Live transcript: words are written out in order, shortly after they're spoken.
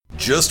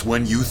just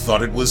when you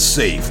thought it was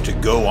safe to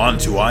go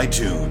onto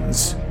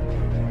iTunes.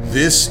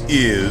 This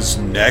is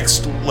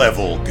Next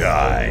Level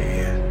Guy,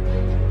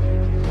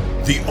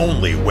 the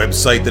only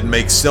website that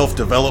makes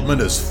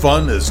self-development as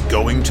fun as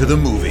going to the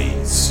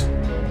movies.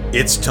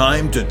 It's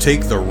time to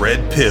take the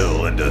red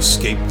pill and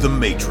escape the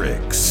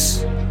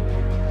Matrix.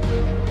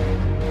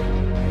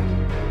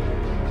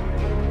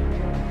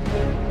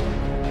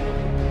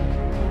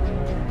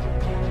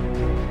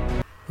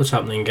 What's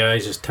happening,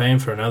 guys? It's time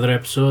for another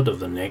episode of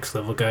the Next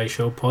Level Guy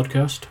Show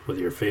podcast with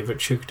your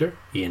favourite shooter,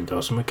 Ian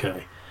Dawson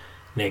Mackay.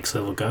 Next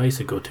Level Guy is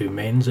the go-to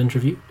men's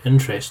interview,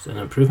 interest and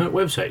improvement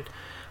website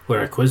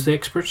where I quiz the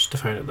experts to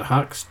find out the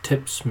hacks,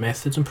 tips,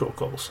 methods and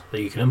protocols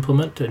that you can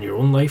implement in your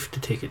own life to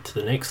take it to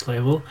the next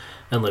level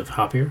and live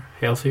happier,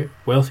 healthier,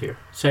 wealthier,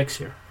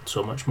 sexier and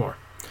so much more.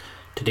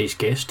 Today's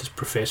guest is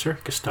Professor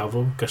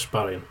Gustavo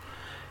Gasperin,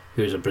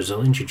 who is a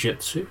Brazilian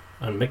Jiu-Jitsu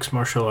and mixed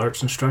martial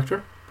arts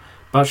instructor,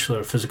 Bachelor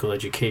of Physical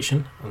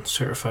Education and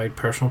Certified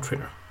Personal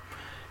Trainer.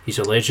 He's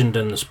a legend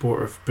in the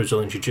sport of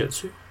Brazilian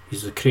Jiu-Jitsu.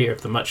 He's the creator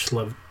of the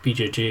much-loved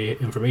BJJ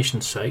information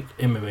site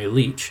MMA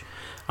Leech,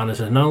 and his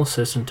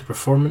analysis into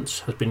performance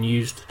has been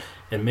used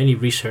in many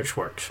research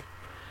works.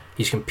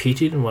 He's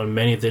competed and won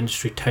many of the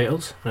industry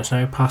titles and is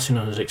now passing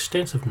on his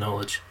extensive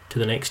knowledge to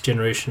the next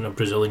generation of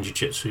Brazilian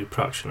Jiu-Jitsu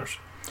practitioners.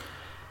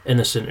 In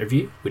this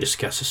interview, we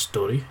discuss his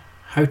story,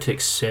 how to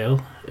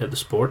excel at the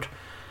sport,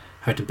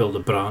 how to build a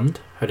brand,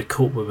 how to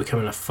cope with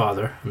becoming a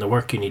father, and the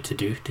work you need to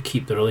do to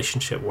keep the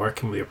relationship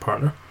working with your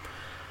partner.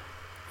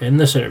 In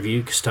this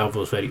interview,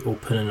 Gustavo is very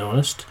open and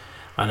honest,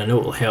 and I know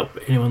it will help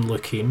anyone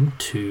looking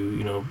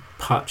to,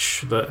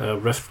 patch the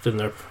rift in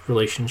their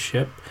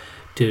relationship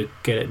to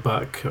get it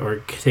back or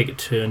take it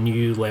to a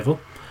new level.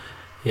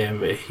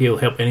 He'll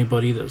help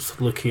anybody that's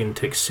looking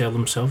to excel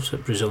themselves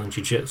at Brazilian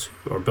Jiu-Jitsu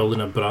or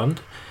building a brand,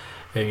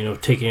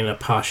 taking in a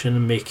passion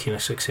and making a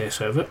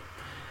success out of it.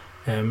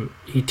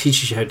 He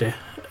teaches you how to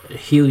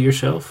heal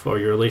yourself or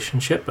your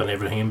relationship and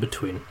everything in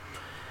between.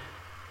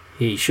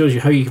 He shows you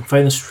how you can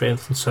find the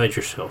strength inside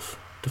yourself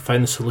to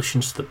find the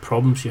solutions to the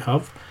problems you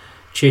have,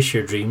 chase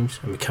your dreams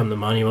and become the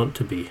man you want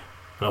to be,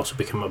 and also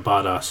become a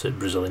badass at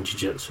Brazilian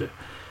Jiu-Jitsu.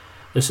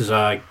 This is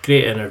a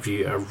great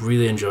interview. I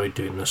really enjoyed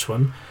doing this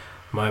one.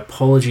 My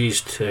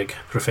apologies to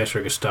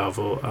Professor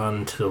Gustavo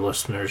and to the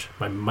listeners.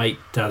 My mic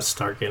does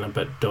start getting a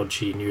bit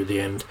dodgy near the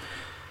end.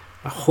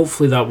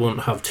 Hopefully that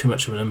won't have too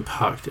much of an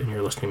impact in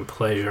your listening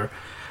pleasure.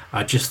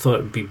 I just thought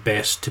it would be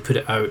best to put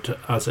it out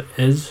as it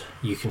is.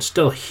 You can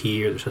still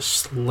hear there's a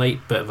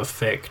slight bit of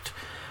effect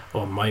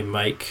on my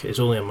mic. It's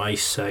only on my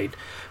side,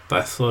 but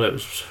I thought it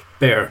was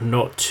better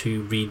not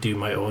to redo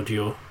my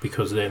audio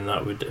because then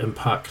that would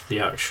impact the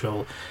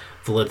actual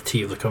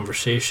validity of the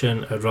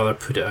conversation. I'd rather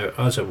put it out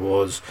as it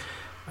was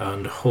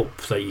and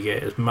hope that you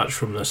get as much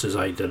from this as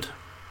I did.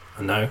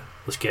 And now,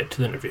 let's get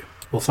to the interview.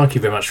 Well, thank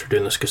you very much for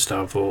doing this,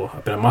 Gustavo.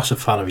 I've been a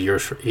massive fan of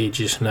yours for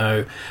ages now.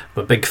 I'm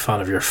a big fan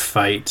of your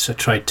fights. I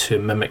tried to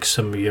mimic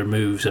some of your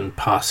moves and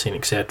passing,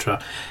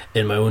 etc.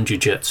 in my own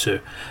jiu-jitsu.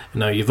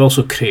 Now, you've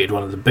also created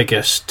one of the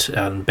biggest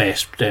and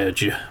best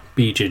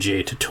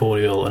BJJ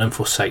tutorial and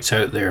info sites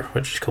out there,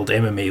 which is called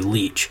MMA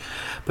Leech.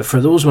 But for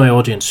those in my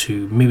audience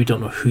who maybe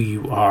don't know who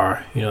you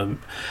are, and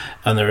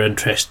they're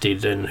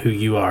interested in who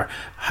you are,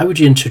 how would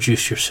you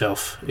introduce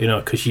yourself?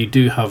 Because you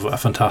do have a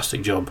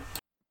fantastic job.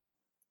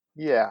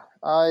 Yeah,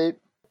 I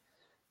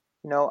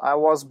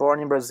was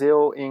born in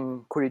Brazil,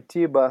 in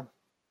Curitiba.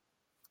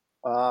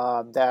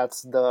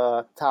 That's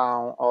the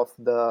town of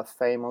the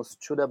famous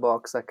Chuda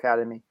Box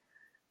Academy.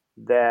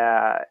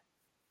 That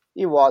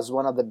it was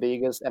one of the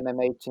biggest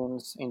MMA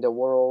teams in the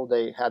world.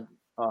 They had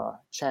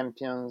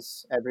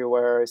champions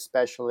everywhere,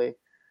 especially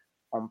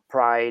on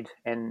Pride,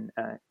 and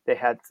they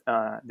had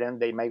then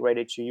they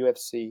migrated to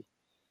UFC.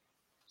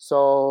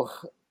 So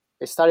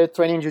I started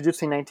training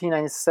jiu-jitsu in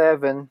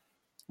 1997.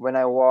 When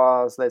I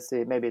was, let's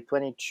say, maybe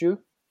 22,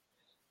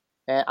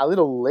 and a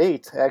little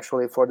late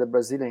actually for the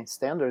Brazilian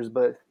standards,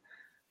 but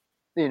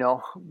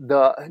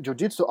the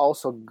jiu-jitsu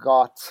also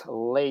got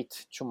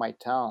late to my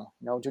town.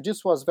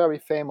 Jiu-jitsu was very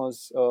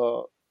famous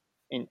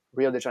in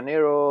Rio de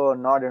Janeiro,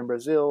 northern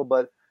Brazil,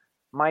 but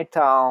my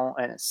town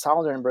and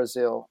southern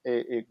Brazil,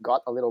 it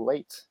got a little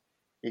late.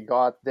 It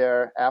got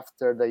there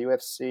after the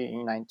UFC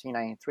in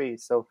 1993.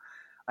 So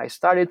I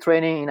started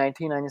training in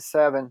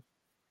 1997,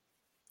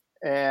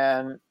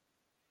 and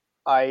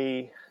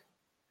I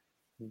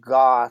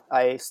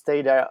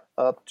stayed there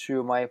up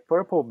to my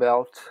purple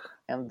belt,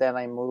 and then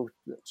I moved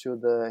to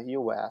the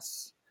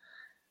US.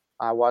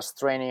 I was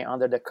training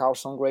under the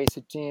Carlson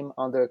Gracie team,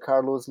 under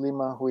Carlos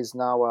Lima, who is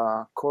now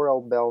a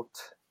coral belt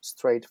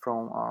straight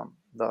from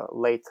the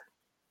late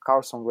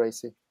Carlson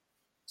Gracie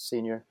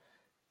senior.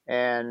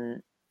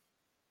 And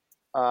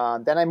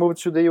then I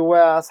moved to the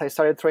US. I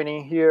started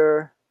training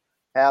here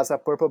as a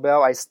purple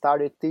belt. I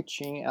started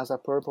teaching as a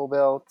purple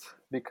belt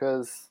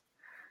because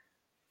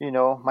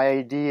my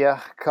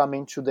idea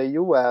coming to the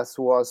US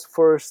was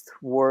first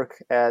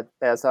work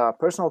as a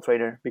personal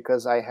trainer,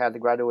 because I had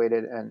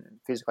graduated in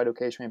physical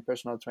education and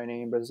personal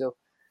training in Brazil.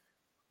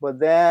 But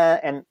then,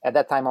 and at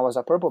that time I was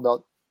a purple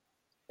belt,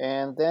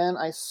 And then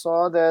I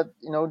saw that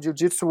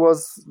jiu-jitsu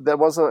there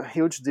was a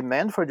huge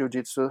demand for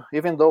jiu-jitsu.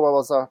 Even though I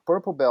was a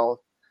purple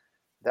belt,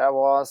 there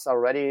was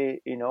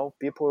already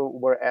people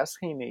were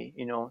asking me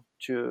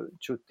to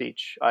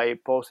teach. I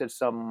posted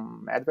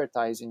some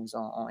advertisings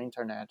on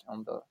internet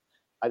on the,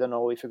 I don't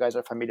know if you guys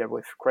are familiar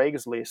with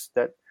Craigslist.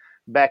 That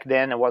back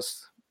then it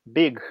was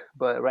big,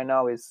 but right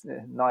now it's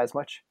not as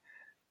much.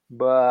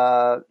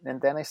 But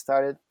and then I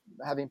started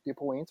having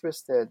people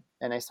interested,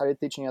 and I started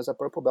teaching as a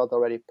purple belt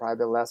already,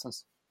 private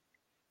lessons.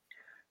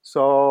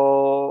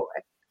 So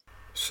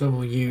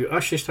So you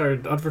actually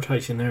started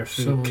advertising there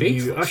through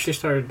yeah,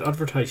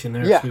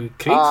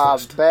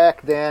 Craigslist.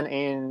 back then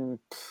in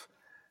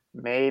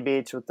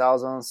maybe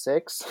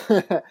 2006,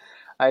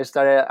 I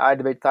started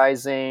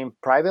advertising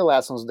private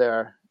lessons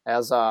there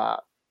as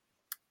a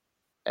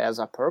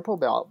purple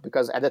belt,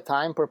 because at the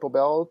time purple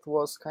belt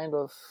was kind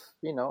of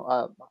it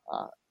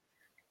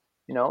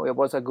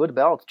was a good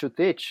belt to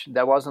teach.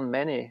 There weren't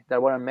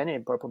many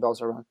purple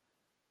belts around.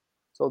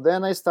 So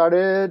then I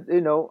started,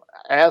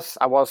 as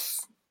I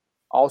was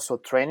also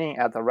training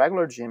at a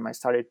regular gym, I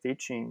started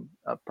teaching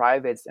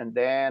privates, and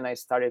then I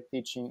started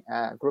teaching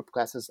group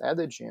classes at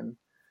the gym.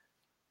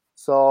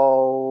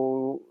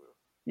 So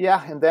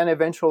yeah, and then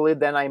eventually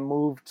then I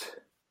moved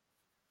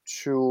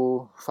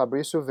to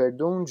Fabricio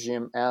Verdun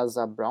gym as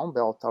a brown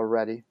belt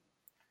already.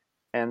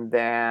 And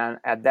then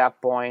at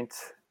that point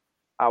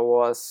I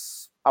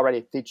was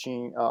already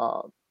teaching.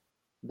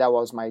 That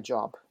was my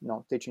job,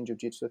 teaching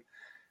jiu-jitsu.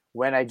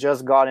 When I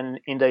just got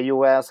in the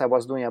US, I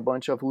was doing a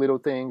bunch of little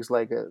things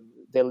like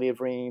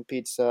delivering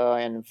pizza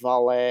and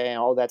valet and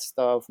all that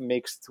stuff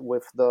mixed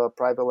with the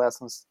private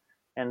lessons.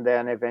 And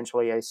then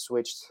eventually I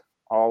switched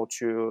all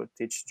to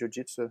teach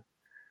jiu-jitsu.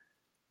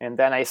 And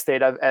then I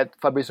stayed at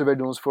Fabricio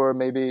Verdun's for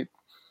maybe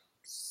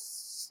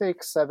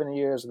 6-7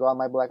 years, got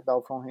my black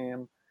belt from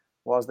him,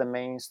 was the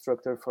main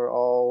instructor for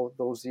all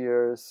those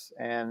years.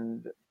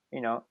 And,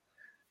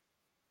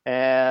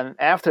 and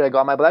after I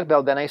got my black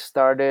belt, then I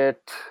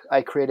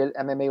created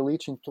MMA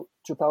Elite in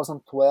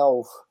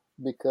 2012,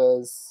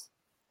 because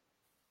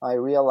I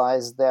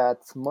realized that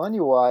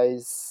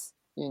money-wise,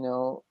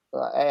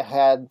 I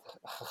had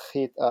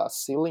hit a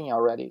ceiling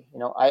already.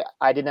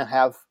 I didn't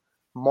have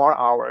more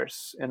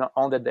hours,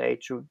 on the day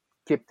to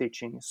keep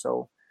teaching.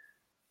 So,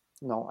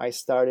 I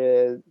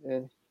started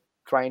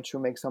trying to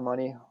make some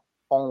money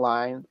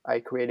online. I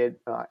created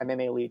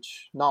MMA Elite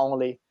not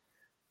only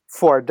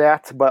for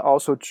that, but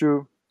also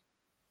to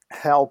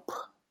help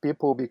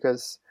people,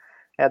 because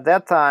at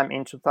that time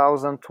in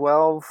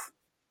 2012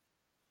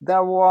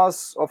 there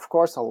was of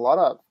course a lot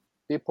of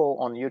people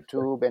on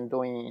YouTube and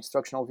doing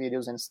instructional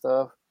videos and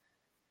stuff,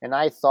 and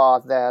I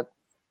thought that,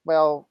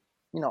 well,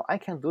 I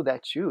can do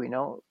that too.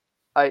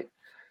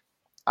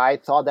 I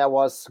thought that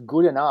was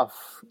good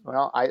enough.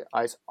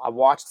 I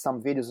watched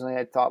some videos and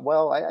I thought,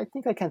 well, I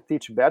think I can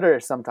teach better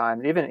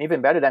sometimes,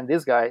 even better than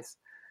these guys.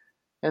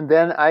 And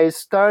then I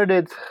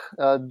started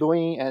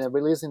doing and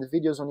releasing the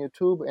videos on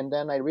YouTube, and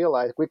then I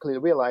quickly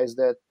realized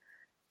that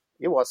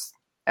it was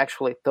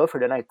actually tougher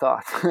than I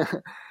thought.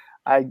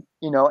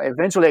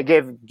 Eventually I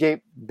gave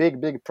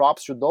big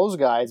props to those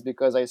guys,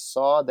 because I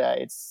saw that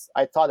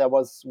I thought that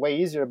was way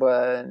easier,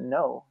 but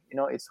no,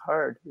 it's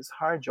hard. It's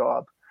a hard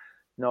job.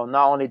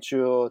 Not only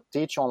to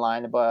teach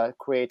online, but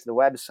create the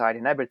website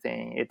and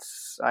everything.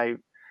 I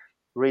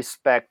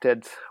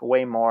respected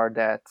way more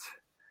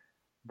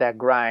that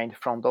grind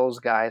from those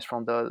guys,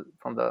 from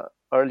the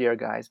earlier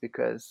guys,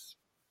 because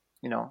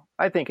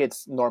I think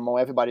it's normal.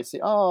 Everybody see,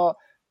 oh,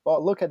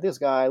 well, look at this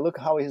guy, look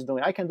how he's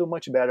doing, I can do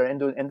much better,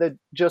 and they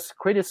just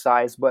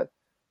criticize. But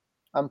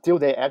until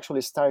they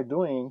actually start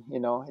doing,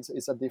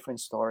 it's a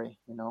different story.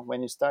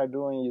 When you start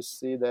doing, you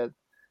see that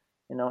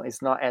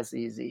it's not as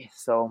easy.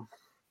 So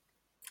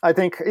I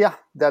think, yeah,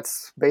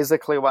 that's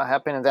basically what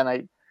happened. And then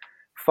I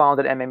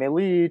founded MMA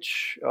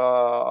Leech.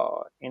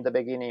 In the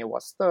beginning, it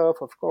was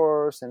tough, of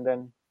course, and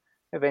then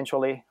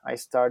eventually I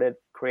started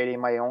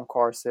creating my own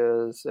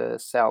courses,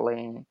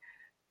 selling,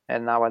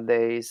 and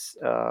nowadays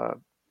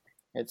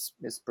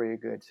it's pretty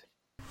good.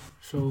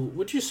 So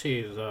would you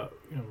say that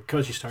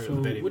because you started at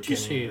the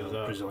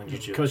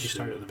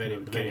very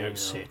beginning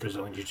of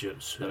Brazilian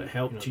Jiu-Jitsu, that it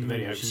helped you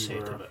very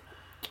outset of it,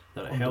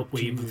 that it helped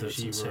you with its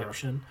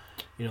inception?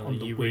 That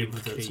you were able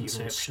to create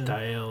your own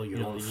style,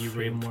 your own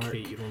framework,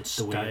 your own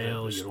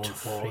style, your own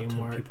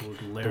framework. People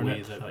would learn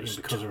it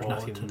because there was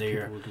nothing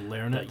there.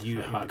 That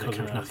you had because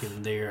there was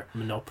nothing there.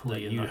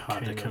 Monopoly. That you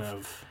had a kind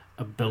of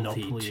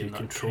ability to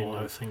control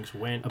how things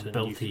went,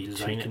 ability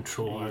to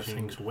control how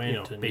things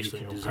went, based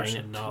on your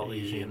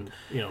personality and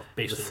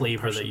based on the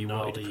flavour that you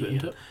wanted to put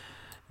into it.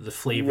 The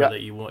flavour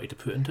that you wanted to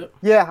put into it.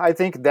 Yeah, I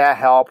think that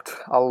helped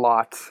a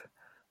lot.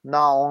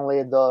 Not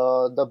only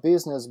the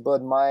business,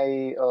 but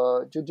my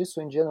jiu-jitsu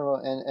in general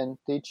and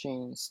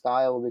teaching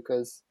style,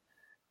 because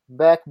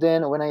back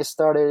then when I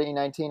started in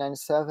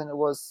 1997, it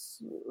was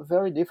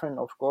very different,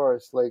 of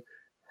course. Like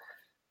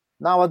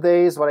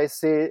nowadays, what I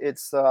see,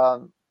 it's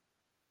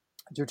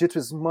jiu-jitsu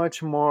is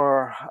much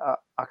more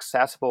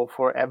accessible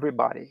for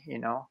everybody.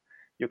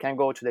 you can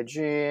go to the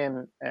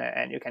gym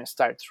and you can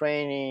start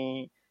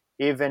training,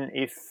 even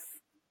if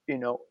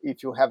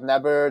if you have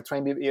never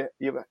trained,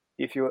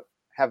 if you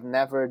have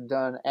never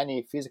done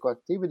any physical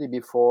activity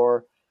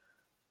before.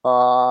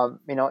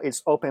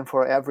 It's open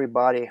for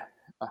everybody,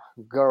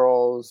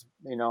 girls,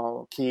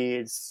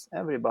 kids,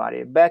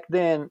 everybody. Back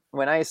then,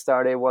 when I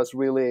started, it was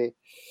really,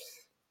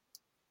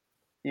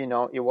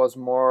 it was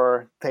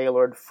more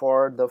tailored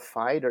for the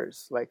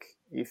fighters. Like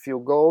if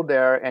you go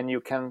there and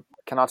you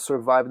cannot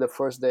survive the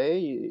first day,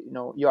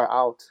 you are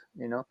out.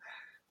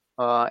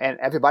 And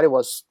everybody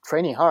was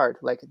training hard.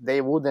 Like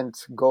they wouldn't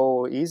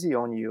go easy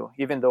on you,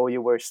 even though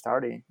you were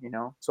starting.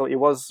 So it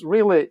was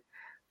really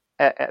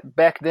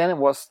back then it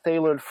was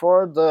tailored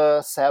for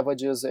the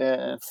savages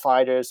and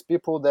fighters,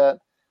 people that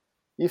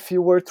if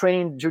you were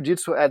training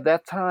jiu-jitsu at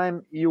that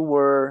time, you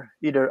were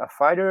either a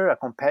fighter, a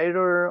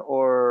competitor,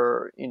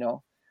 or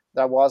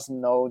there was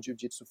no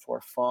jiu-jitsu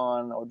for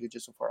fun or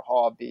jiu-jitsu for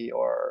hobby,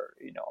 or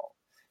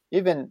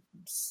even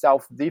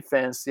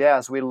self-defense.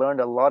 Yes, we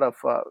learned a lot of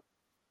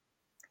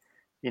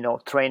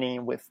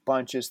training with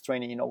punches,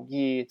 training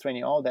gi,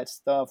 training all that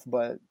stuff,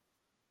 but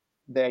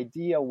the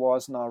idea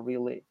was not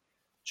really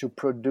to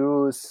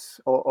produce,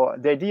 or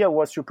the idea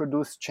was to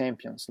produce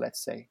champions,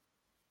 let's say.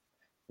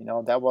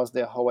 That was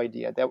the whole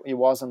idea. That it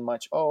wasn't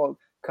much, oh,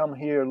 come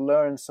here,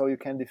 learn so you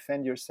can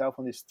defend yourself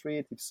on the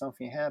street if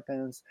something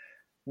happens.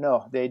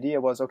 No, the idea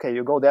was, okay,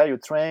 you go there, you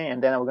train,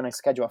 and then we're going to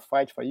schedule a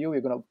fight for you.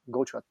 You're going to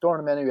go to a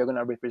tournament. You're going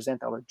to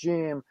represent our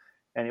gym.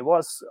 And it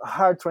was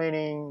hard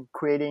training,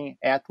 creating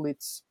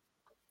athletes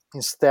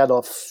instead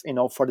of,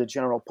 for the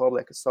general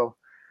public. So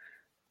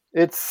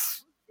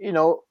it's,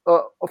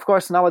 of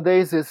course,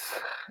 nowadays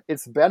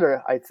it's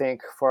better, I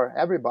think, for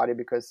everybody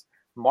because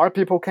more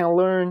people can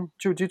learn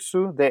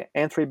jiu-jitsu. The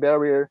entry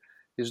barrier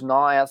is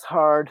not as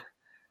hard,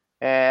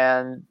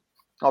 and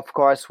of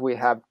course we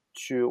had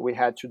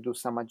to do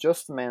some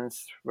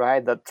adjustments,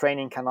 right? The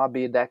training cannot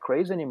be that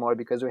crazy anymore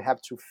because we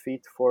have to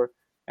fit for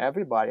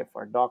everybody,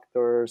 for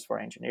doctors, for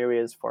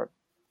engineers, for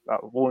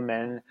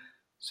women.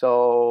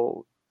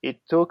 So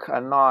it took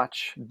a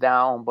notch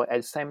down, but at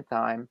the same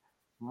time,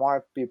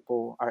 more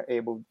people are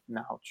able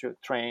now to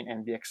train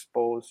and be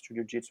exposed to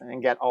jiu-jitsu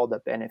and get all the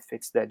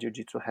benefits that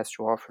jiu-jitsu has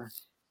to offer.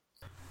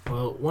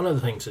 Well, one of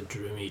the things that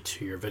drew me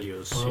to your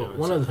videos,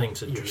 one of the things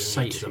that drew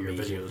me to your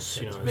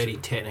videos, it's very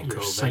technical,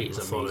 your site is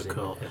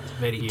methodical,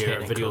 very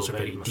technical, videos are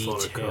very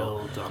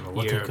detailed,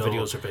 analytical, your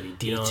videos are very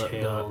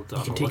detailed.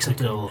 You can take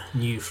something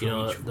new from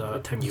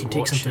each time you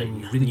take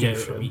something really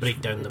new,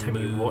 break down the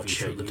move,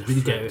 watch it, you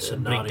really get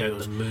it, break down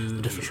the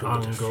move,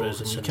 different angles,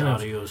 and you kind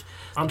of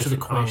answer the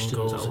questions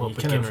that a lot of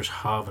beginners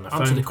have, and I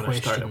found when I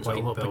started at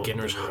white belt,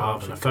 beginners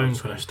have, and I found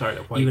when I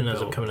started at white belt, even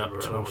as I'm coming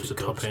up towards the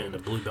top end of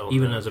the blue belt,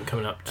 even as I'm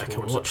coming up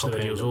towards the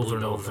videos over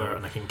and over,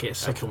 and I can get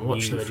something new. I can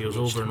watch the videos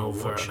over and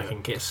over, and I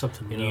can get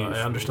something new.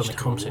 I understand the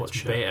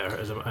concepts better.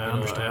 I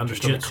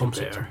understand the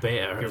concepts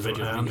better. Your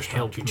videos really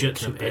help me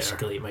kind of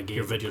escalate my game.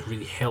 Your videos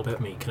really help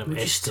me kind of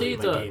escalate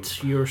my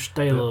game. Your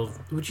style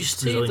of would you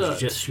say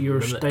that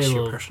your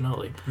style of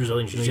personality,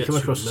 Brazilian jiu-jitsu, you come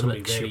across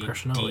somebody very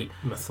deep,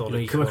 methodical.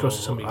 You come across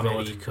somebody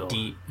very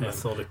deep,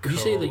 methodical. Would you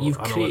say that you've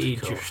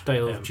created your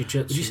style of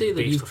jiu-jitsu? Would you say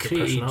that you've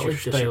created your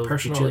style of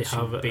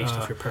jiu-jitsu based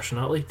off your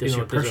personality? Does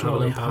your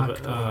personality have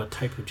a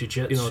type of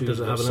jiu-jitsu? Does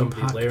it have an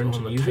impact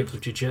on the type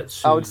of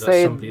jiu-jitsu? I would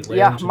say,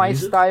 yeah, my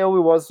style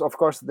was, of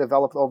course,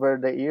 developed over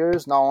the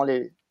years. Not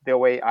only the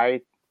way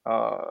I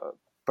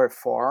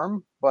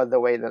perform, but the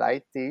way that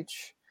I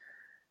teach.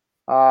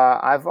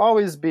 I've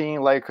always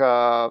been like,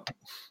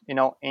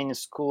 in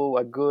school,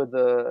 a good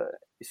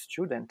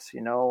student.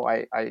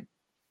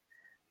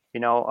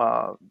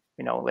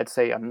 Let's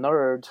say a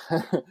nerd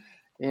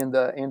in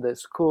the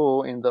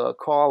school, in the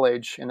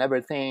college, and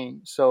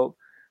everything. So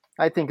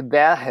I think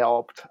that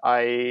helped.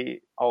 I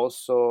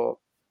also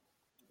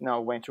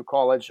went to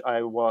college.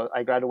 I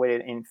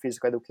graduated in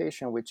physical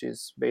education, which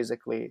is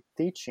basically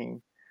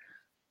teaching.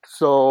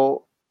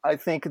 So I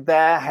think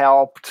that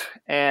helped,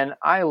 and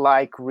I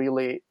like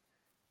really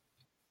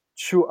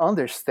to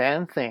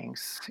understand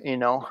things,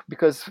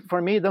 because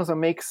for me it doesn't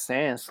make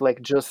sense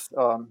like just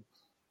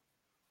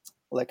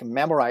like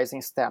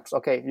memorizing steps.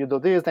 Okay, you do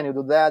this, then you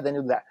do that, then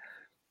you do that.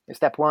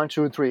 Step 1,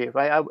 2, 3,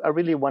 right? I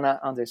really want to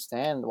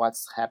understand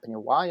what's happening,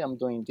 why I'm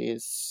doing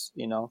this.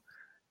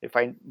 If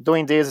I'm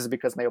doing this, is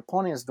because my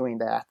opponent is doing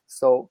that.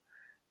 So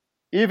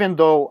even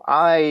though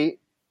I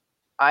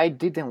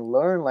didn't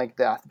learn like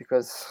that,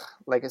 because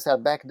like I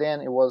said, back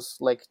then it was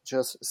like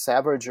just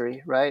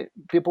savagery, right?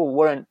 People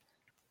weren't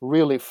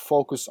really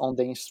focused on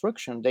the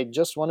instruction. They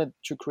just wanted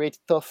to create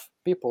tough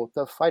people,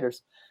 tough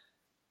fighters.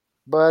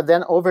 But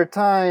then over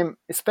time,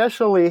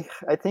 especially,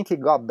 I think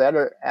it got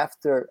better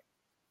after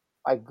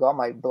I got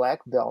my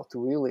black belt,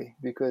 really,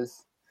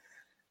 because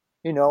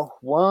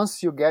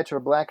once you get your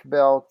black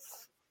belt,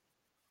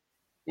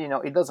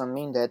 it doesn't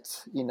mean that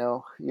you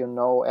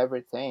know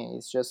everything.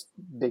 It's just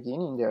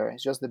beginning there.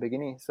 It's just the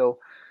beginning. So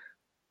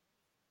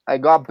I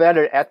got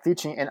better at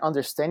teaching and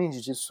understanding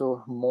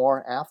jiu-jitsu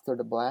more after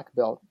the black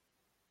belt,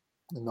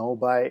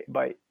 by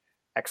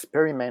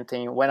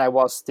experimenting. When I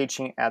was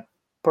teaching at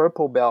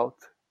purple belt,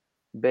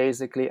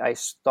 basically I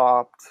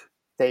stopped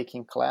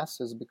taking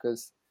classes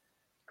because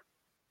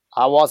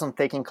I wasn't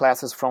taking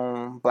classes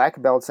from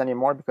black belts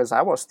anymore because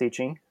I was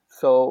teaching.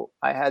 So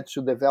I had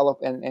to develop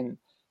and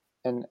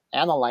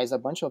analyze a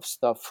bunch of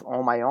stuff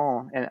on my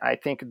own. And I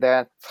think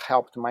that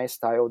helped my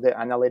style, the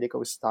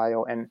analytical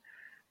style, and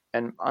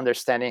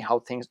understanding how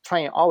things,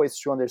 trying always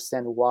to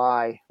understand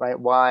why, right?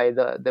 Why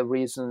the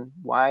reason,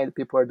 why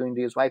people are doing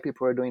this, why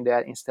people are doing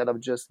that, instead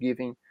of just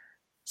giving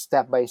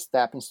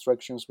step-by-step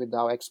instructions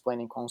without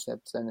explaining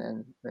concepts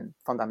and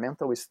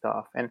fundamental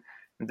stuff. And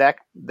that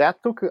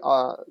took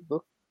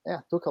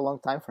a long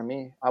time for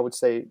me. I would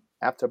say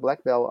after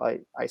black belt,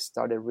 I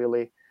started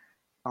really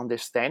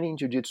understanding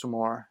jiu-jitsu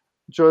more,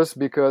 just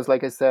because,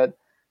 like I said,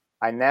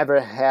 I never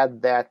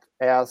had that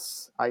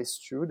as a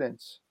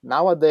student.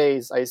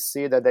 Nowadays, I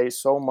see that there is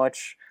so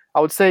much.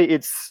 I would say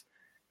it's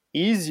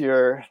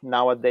easier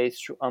nowadays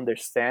to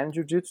understand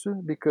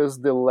jiu-jitsu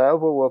because the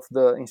level of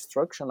the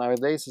instruction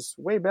nowadays is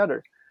way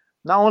better.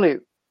 Not only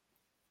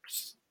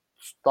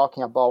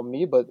talking about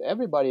me, but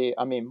everybody.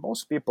 I mean,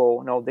 most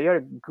people, they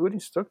are good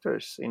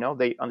instructors.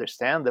 They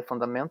understand the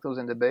fundamentals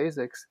and the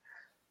basics.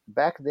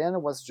 Back then,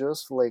 it was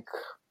just like,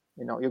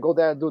 you go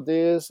there, do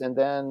this, and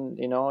then,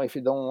 if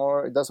it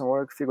doesn't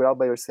work, figure it out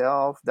by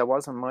yourself. There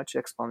wasn't much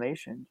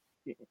explanation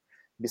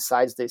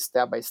besides the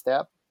step by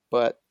step.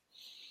 But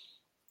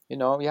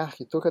yeah,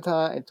 it took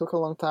a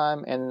long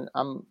time, and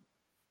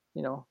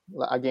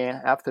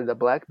again, after the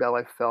black belt,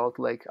 I felt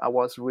like I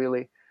was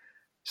really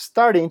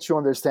starting to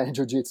understand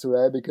jiu-jitsu,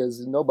 right?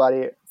 Because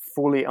nobody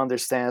fully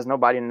understands,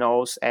 nobody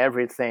knows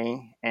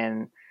everything,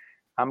 and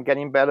I'm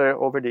getting better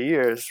over the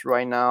years.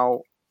 Right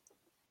now,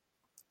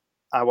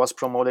 I was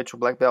promoted to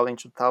black belt in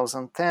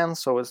 2010,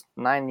 so it's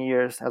 9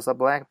 years as a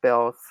black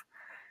belt.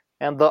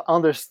 And the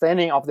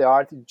understanding of the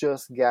art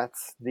just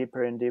gets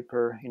deeper and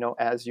deeper,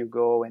 as you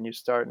go and you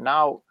start.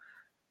 Now,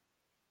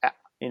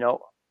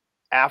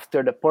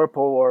 after the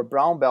purple or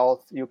brown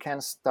belt, you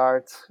can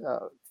start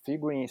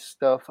figuring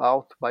stuff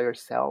out by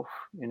yourself,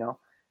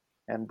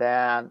 and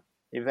then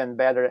even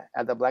better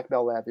at the black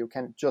belt level, you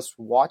can just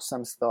watch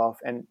some stuff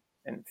and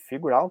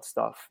figure out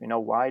stuff,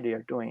 why they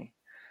are doing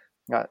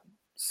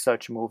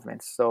such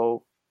movements.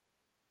 So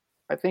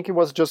I think it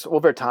was just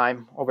over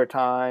time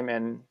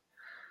and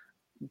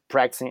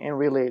practicing and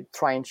really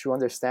trying to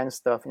understand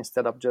stuff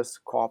instead of just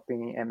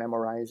copying and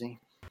memorizing.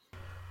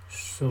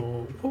 So,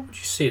 what would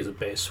you say is the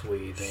best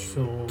way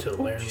then to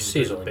learn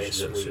Brazilian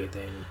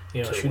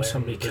Jiu-Jitsu? Should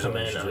somebody come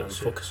in and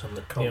focus on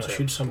the concepts?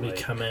 Should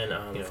somebody come in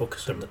and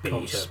focus on the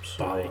base,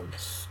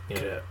 balance,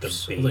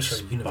 grips, all this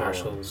sort of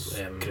universal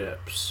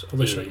grips, all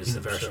this sort of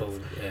universal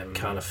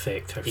can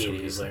affect how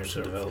somebody learns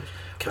and develops?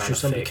 Or should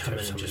somebody come in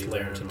and just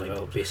learn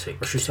like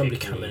basic? Or should somebody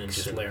come in and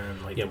just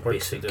learn like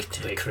basic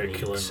the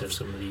curriculum of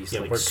some of these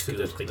work through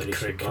the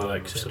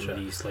curriculum of some of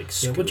these like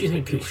skills? What do you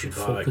think people should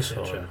focus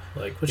on?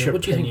 Like, what's your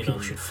opinion on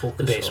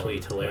the best way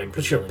to learn?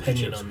 What's your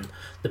opinion on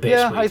the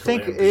best way I to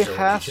think learn it Brazilian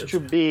has Jiu-Jitsu?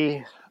 to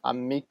be a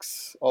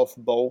mix of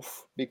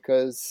both,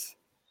 because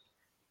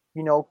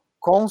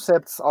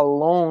concepts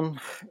alone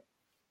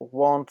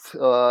won't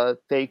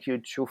take you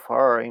too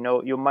far.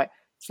 You might,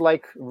 it's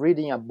like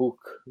reading a book,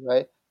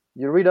 right?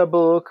 You read a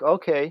book,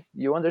 okay,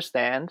 you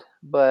understand,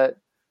 but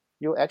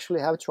you actually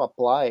have to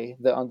apply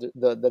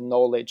the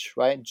knowledge,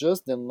 right?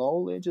 Just the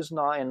knowledge is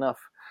not enough.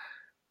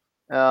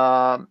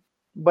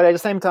 But at the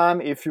same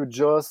time, if you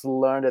just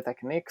learn the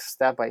techniques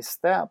step by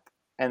step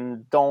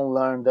and don't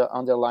learn the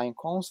underlying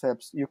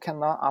concepts, you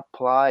cannot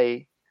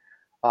apply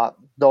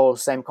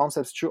those same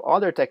concepts to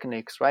other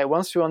techniques, right?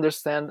 Once you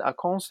understand a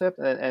concept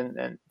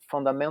and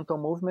fundamental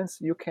movements,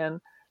 you can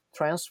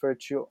transfer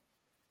to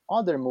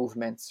other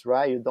movements,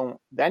 right?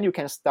 Then you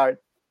can start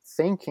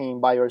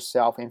thinking by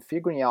yourself and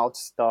figuring out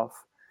stuff.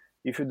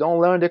 If you don't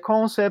learn the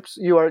concepts,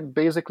 you are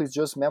basically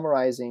just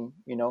memorizing,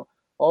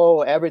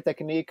 every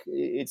technique,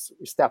 it's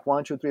step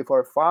 1, 2, 3,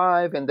 4,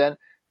 5, and then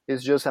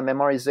it's just a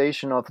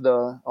memorization of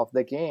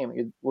the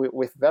game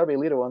with very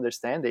little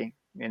understanding,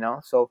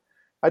 So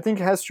I think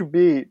it has to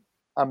be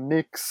a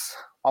mix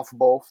of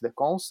both the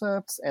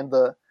concepts and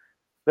the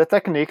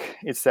technique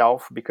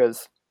itself,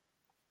 because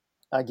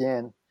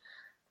again,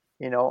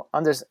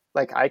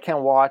 like I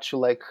can watch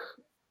like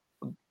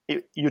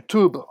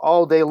YouTube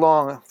all day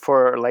long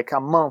for like a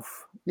month.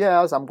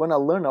 Yes, I'm gonna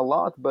learn a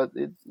lot, but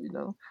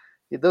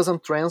it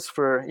doesn't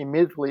transfer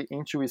immediately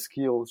into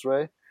skills,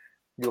 right?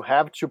 You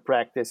have to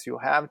practice. You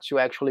have to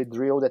actually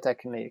drill the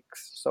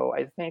techniques. So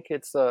I think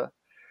it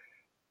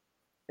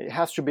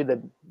has to be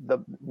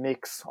the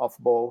mix of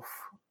both.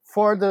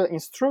 For the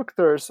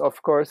instructors,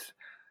 of course,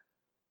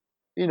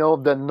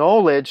 the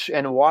knowledge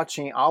and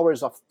watching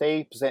hours of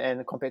tapes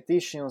and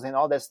competitions and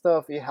all that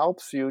stuff, it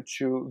helps you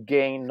to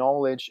gain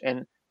knowledge,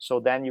 and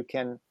so then you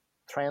can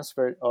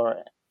transfer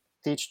or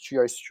teach to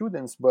your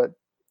students. But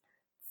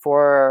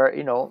for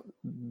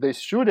the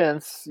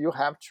students, you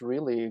have to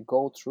really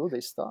go through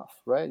this stuff,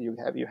 right? You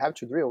have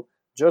to drill.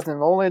 Just the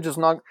knowledge is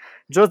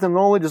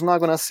not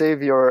gonna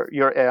save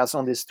your ass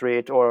on the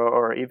street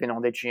or even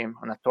on the gym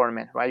on a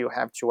tournament, right? You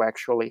have to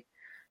actually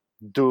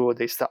do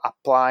this to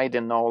apply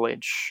the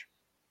knowledge.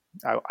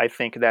 I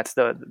think that's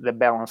the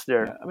balance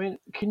there. Yeah, I mean,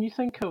 can you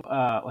think of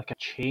like a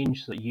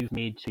change that you've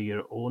made to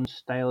your own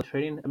style of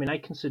training? I mean, I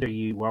consider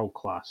you world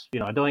class.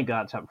 I don't think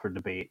that's up for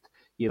debate.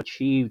 You've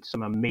achieved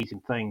some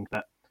amazing things,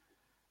 but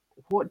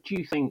what do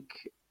you think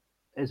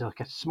is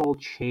like a small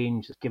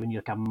change that's given you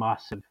like a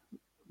massive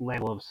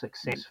level of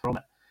success from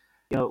it?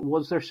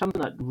 Was there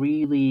something that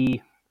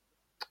really,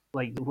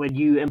 like when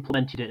you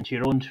implemented it into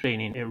your own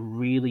training, it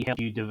really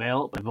helped you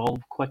develop,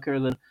 evolve quicker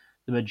than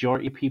the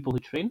majority of people who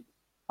train?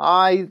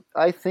 I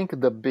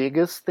think the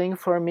biggest thing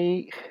for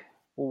me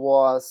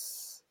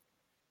was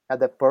at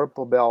the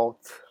purple belt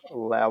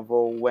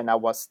level when I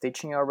was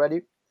teaching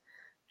already.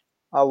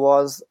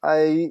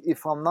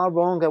 If I'm not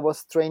wrong, I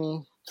was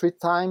training 3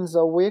 times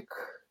a week.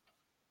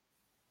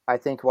 I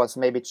think it was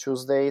maybe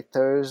Tuesday,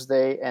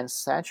 Thursday, and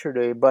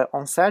Saturday. But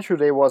on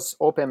Saturday was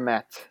open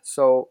mat,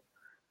 so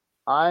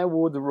I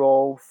would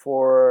roll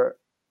for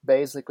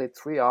basically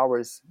 3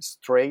 hours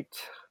straight,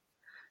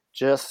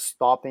 just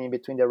stopping in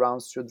between the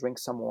rounds to drink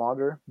some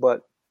water.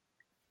 But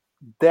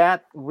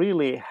that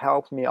really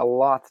helped me a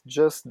lot,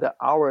 just the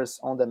hours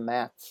on the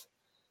mat,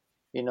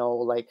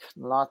 like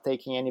not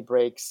taking any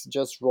breaks,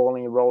 just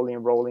rolling.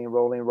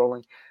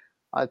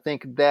 I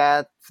think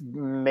that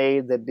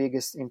made the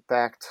biggest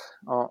impact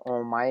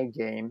on my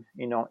game.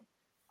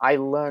 I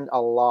learned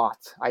a lot.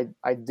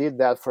 I did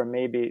that for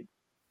maybe,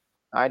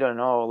 I don't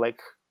know,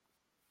 like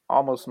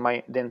almost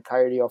the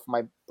entirety of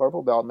my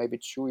purple belt, maybe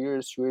 2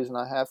 years, 2 years and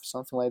a half,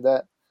 something like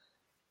that.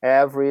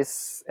 Every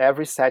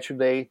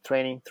Saturday,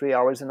 training 3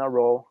 hours in a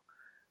row,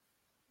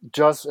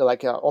 just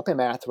like an open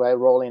mat, right?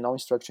 Rolling, no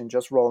instruction,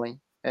 just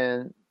rolling.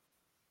 And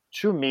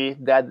to me,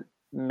 that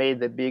made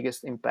the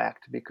biggest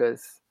impact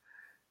because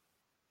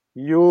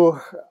you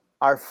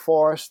are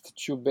forced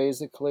to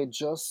basically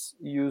just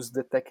use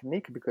the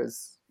technique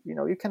because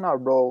you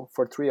cannot roll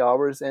for 3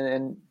 hours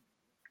and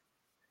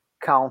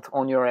count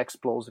on your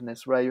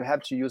explosiveness, right? You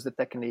have to use the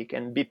technique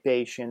and be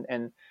patient,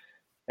 and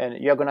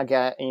you're gonna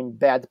get in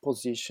bad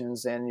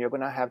positions, and you're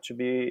gonna have to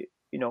be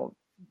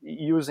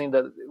using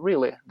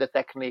the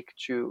technique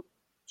to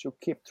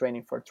keep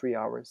training for 3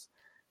 hours.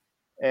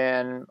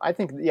 And I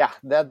think, yeah,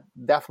 that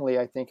definitely,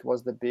 I think,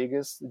 was the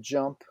biggest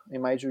jump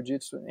in my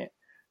jiu-jitsu,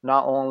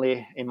 not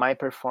only in my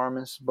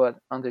performance but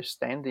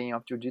understanding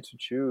of jiu-jitsu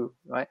too,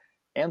 right?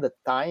 And the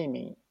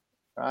timing,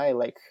 right?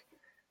 Like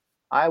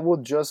I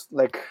would just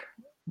like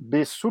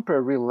be super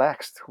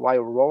relaxed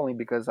while rolling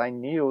because I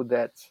knew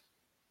that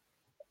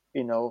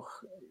it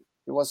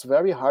was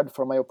very hard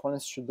for my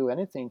opponents to do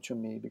anything to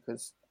me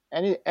because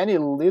any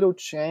little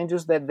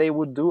changes that they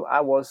would do,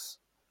 I was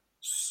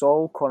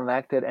so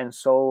connected and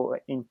so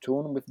in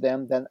tune with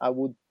them that I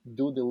would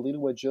do the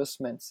little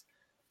adjustments,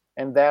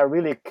 and that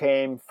really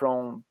came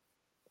from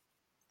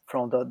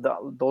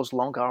those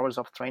long hours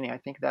of training. I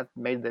think that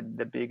made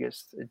the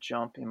biggest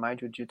jump in my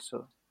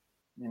jiu-jitsu.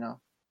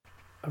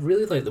 I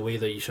really like the way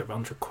that you sort of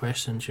answer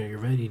questions. You're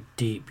very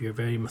deep, you're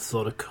very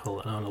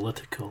methodical and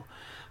analytical.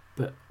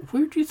 But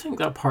where do you think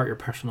that part of your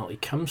personality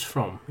comes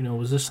from?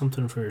 Was this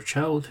something from your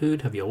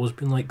childhood? Have you always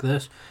been like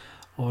this?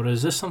 Or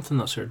is this something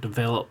that's sort of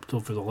developed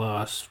over the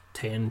last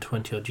 10,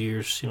 20 odd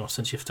years,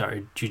 since you've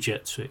started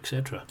jiu-jitsu,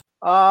 etc.?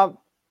 I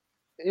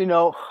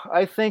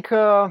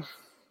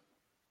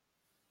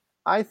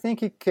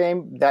think it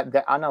came that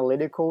the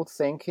analytical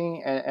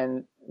thinking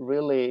and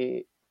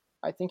really,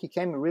 I think it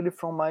came really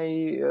from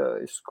my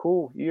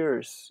school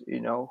years.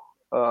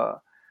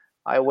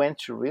 I went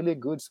to really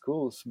good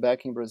schools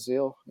back in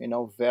Brazil.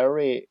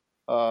 Very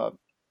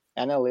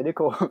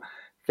analytical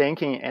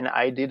thinking, and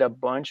I did a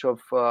bunch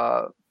of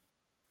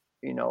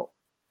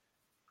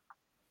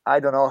I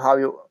don't know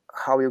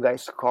how you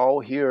guys call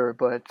here,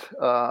 but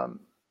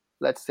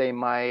let's say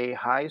my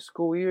high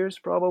school years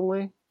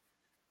probably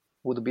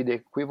would be the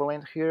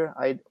equivalent here.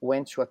 I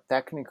went to a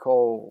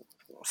technical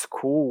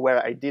school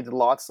where I did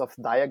lots of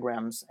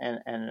diagrams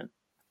and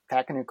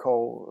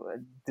technical,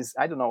 this,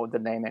 I don't know the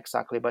name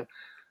exactly, but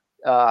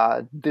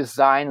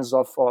designs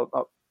of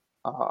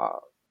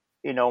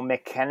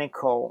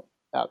mechanical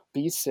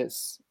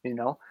pieces.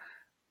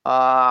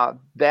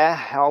 That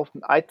helped.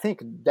 I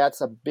think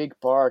that's a big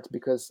part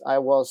because I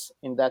was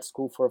in that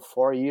school for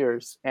 4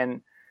 years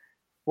and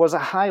was a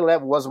high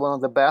level, was one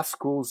of the best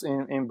schools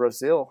in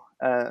Brazil.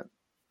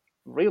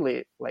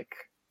 Really like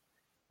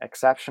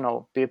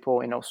exceptional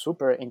people,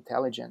 super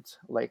intelligent.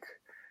 Like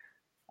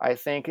I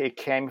think it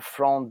came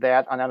from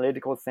that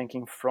analytical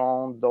thinking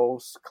from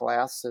those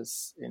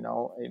classes.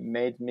 It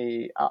made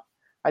me.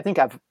 I think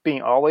I've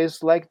been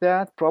always like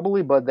that,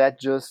 probably, but that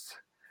just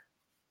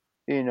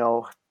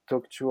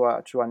took to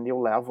a new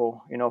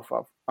level,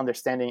 of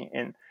understanding.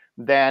 And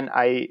then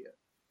I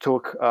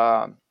took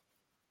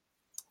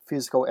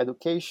physical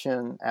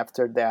education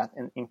after that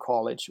in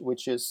college,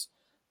 which is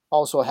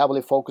also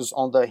heavily focused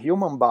on the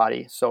human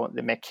body, so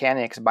the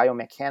mechanics,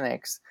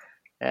 biomechanics.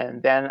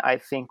 And then I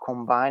think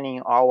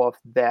combining all of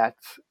that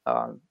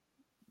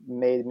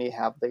made me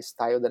have the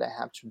style that I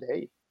have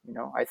today.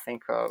 I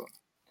think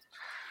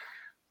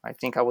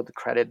I would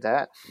credit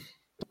that.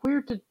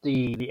 Where did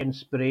the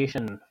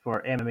inspiration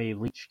for MMA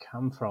Leech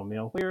come from?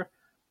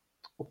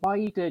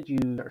 Why did you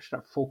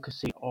start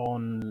focusing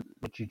on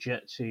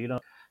jiu-jitsu?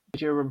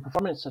 Because you're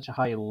performing at such a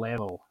high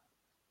level.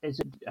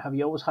 Have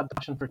you always had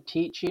passion for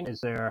teaching?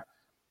 Was there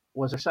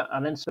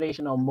an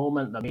inspirational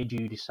moment that made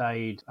you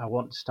decide, I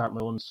want to start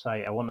my own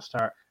site, I want to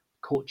start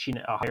coaching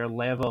at a higher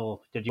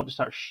level? Did you want to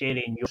start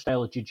sharing your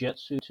style of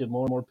jiu-jitsu to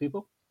more and more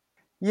people?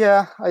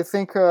 Yeah, I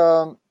think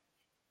the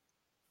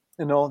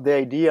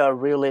idea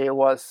really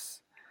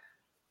was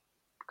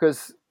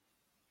because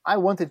I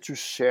wanted to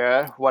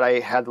share what I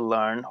had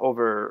learned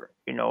over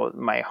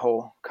my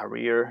whole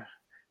career,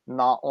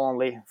 not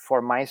only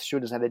for my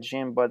students at the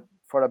gym, but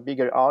for a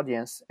bigger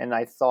audience. And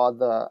I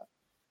thought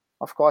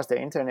of course,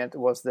 the internet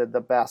was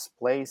the best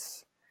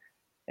place.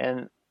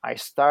 And I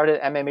started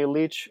MMA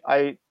Leech.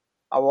 I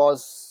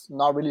was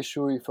not really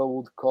sure if I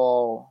would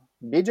call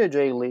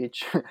BJJ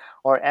Leech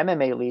or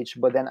MMA Leech,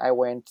 but then I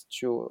went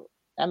to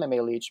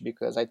MMA Leech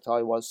because I thought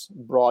it was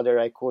broader.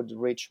 I could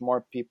reach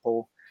more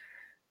people.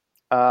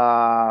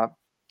 Uh,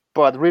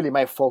 but really,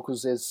 my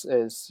focus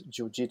is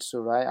jiu-jitsu,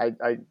 right?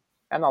 I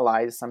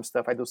analyze some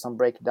stuff. I do some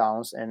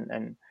breakdowns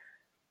and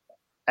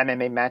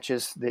MMA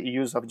matches, the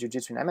use of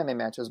jiu-jitsu in MMA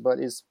matches, but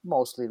it's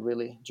mostly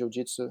really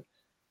jiu-jitsu.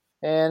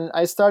 And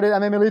I started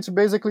MMA Elite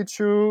basically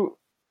to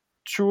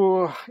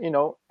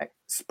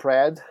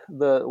spread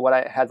the what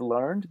I had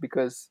learned,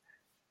 because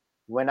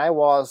when I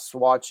was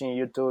watching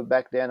YouTube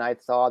back then, I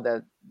thought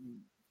that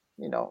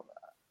you know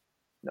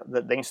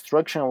the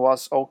instruction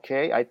was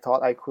okay. I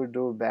thought I could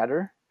do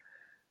better.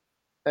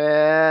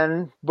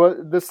 And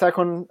but the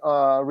second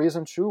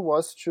reason too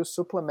was to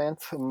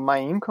supplement my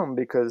income,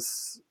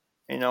 because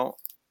you know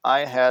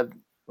I had,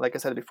 like I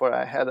said before,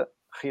 I had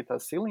hit a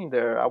ceiling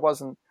there. I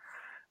wasn't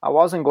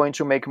going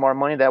to make more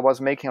money than I was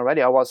making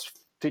already. I was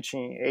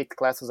teaching 8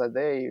 classes a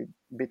day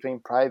between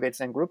privates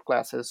and group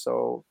classes.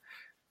 So,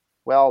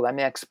 well, let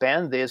me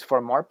expand this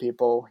for more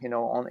people,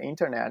 on the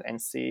internet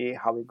and see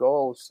how it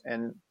goes.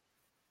 And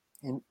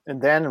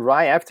then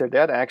right after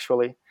that,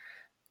 actually,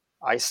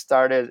 I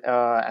started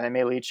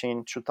anime Leech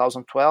in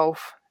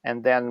 2012,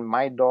 and then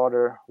my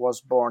daughter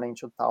was born in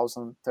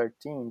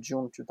 2013,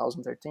 June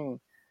 2013.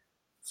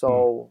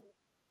 So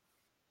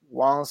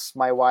once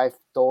my wife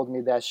told me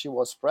that she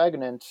was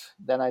pregnant,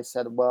 then I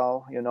said,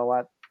 well, you know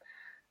what?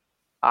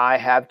 I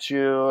have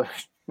to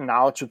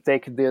now to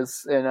take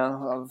this,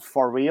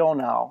 for real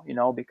now,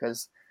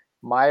 because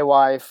my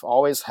wife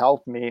always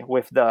helped me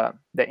with the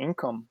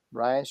income,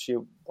 right? She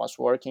was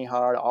working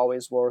hard,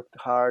 always worked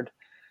hard,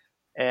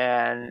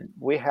 and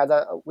we had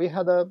a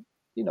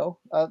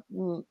a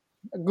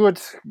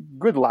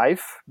good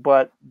life.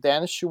 But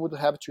then she would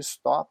have to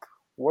stop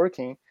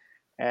working,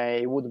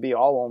 and it would be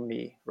all on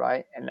me,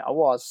 right? And I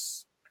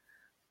was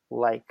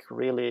like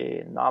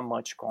really not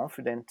much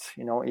confident,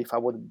 if I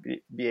would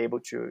be able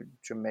to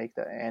make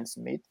the ends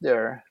meet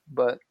there.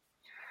 But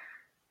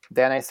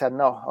then I said,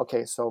 no,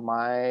 okay, so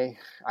I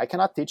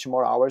cannot teach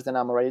more hours than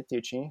I'm already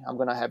teaching. I'm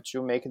gonna have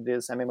to make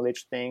this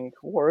MMLH thing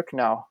work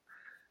now.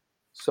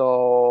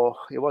 So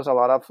it was a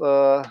lot of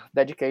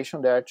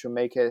dedication there to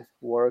make it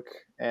work.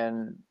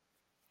 And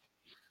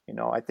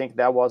I think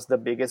that was the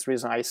biggest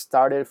reason I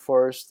started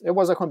first. It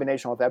was a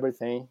combination of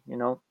everything,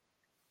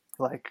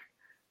 like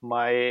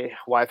my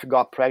wife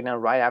got pregnant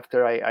right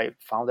after I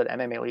founded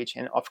MMA Leech.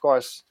 And of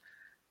course,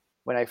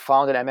 when I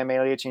founded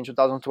MMA Leech in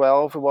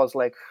 2012, it was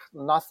like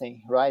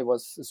nothing, right? It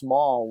was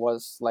small,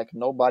 was like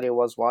nobody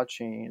was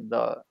watching.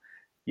 The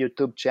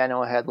YouTube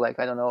channel had like,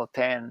 I don't know,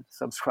 10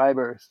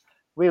 subscribers,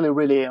 really,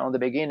 really on the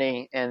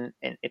beginning. And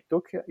it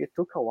took a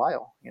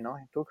while,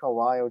 it took a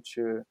while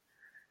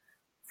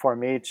for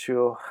me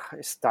to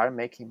start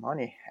making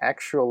money.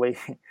 Actually,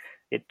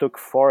 it took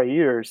 4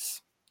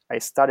 years. I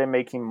started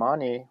making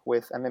money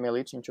with MMA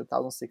Elite in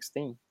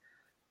 2016.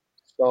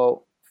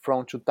 So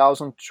from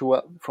 2012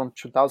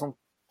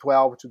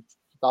 to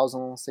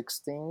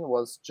 2016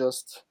 was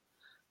just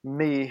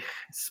me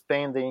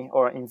spending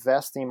or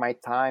investing my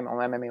time on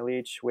MMA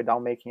Elite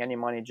without making any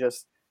money,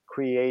 just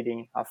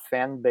creating a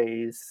fan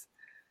base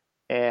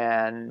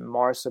and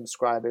more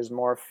subscribers,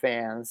 more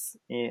fans,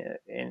 in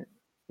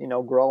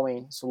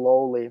growing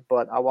slowly.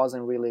 But I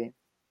wasn't really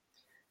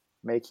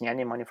making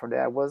any money for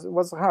that. It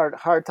was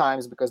hard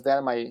times, because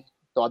then my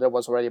daughter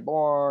was already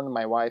born,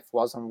 my wife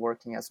wasn't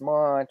working as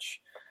much.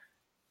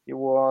 It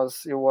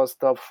was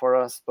tough for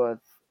us, but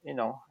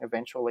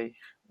eventually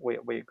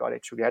we got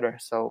it together.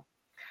 So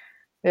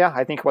yeah,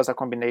 I think it was a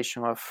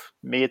combination of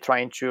me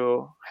trying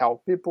to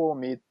help people,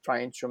 me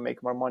trying to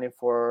make more money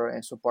for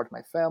and support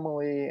my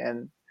family,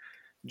 and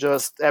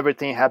just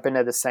everything happened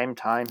at the same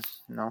time.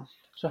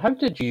 So how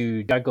did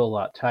you juggle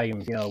that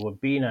time,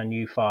 with being a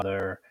new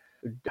father,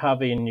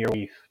 having your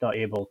wife not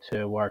able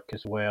to work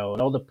as well,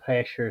 and all the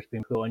pressures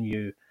being put on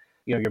you?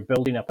 You're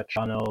building up a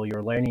channel,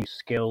 you're learning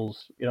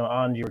skills,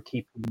 and you're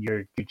keeping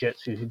your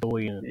jiu-jitsu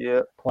going,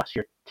 Yeah. plus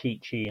you're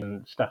teaching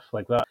and stuff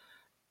like that.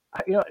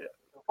 You know,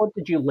 what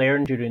did you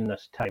learn during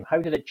this time? How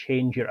did it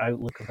change your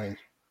outlook of things?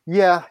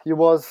 Yeah, it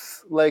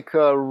was like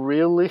a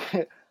really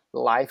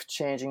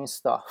life-changing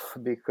stuff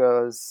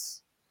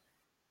because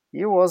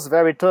it was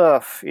very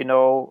tough. We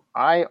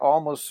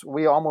almost,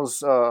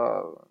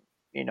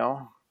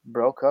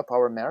 broke up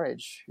our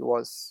marriage.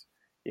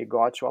 It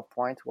got to a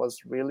point,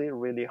 was really,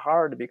 really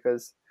hard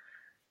because,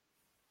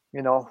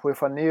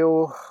 with a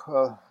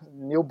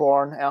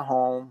newborn at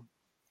home,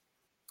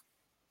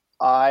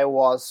 I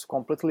was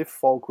completely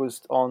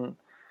focused on,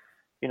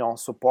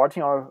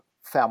 supporting our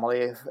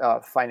family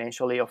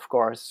financially, of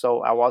course.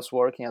 So I was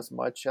working as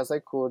much as I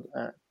could,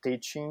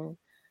 teaching.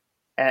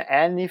 And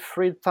any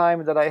free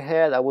time that I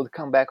had, I would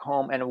come back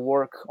home and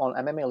work on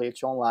MMA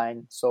Lich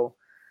online. So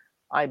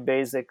I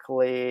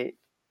basically,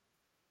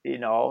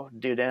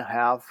 didn't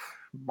have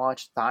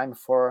much time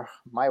for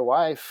my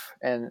wife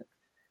and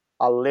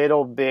a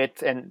little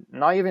bit, and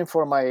not even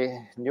for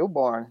my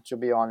newborn, to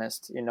be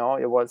honest.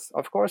 It was,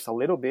 of course, a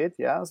little bit,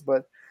 yes,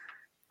 but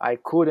I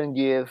couldn't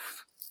give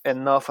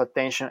enough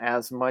attention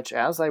as much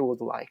as I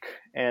would like.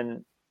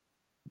 And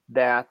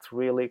that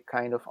really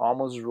kind of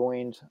almost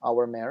ruined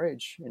our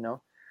marriage. It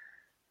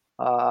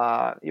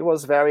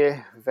was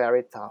very,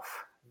 very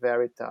tough,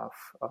 very tough.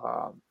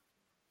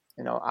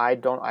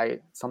 I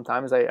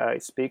sometimes I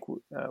speak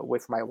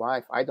with my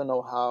wife. I don't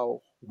know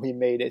how we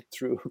made it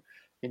through,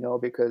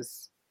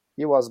 because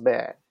it was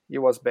bad. It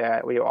was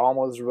bad. We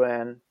almost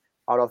ran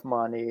out of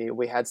money.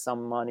 We had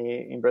some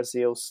money in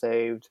Brazil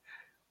saved.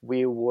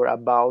 We were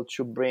about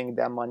to bring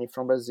that money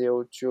from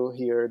Brazil to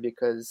here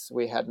because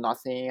we had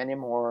nothing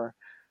anymore.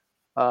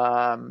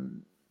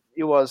 Um,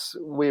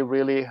 we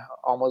really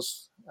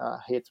almost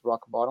hit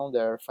rock bottom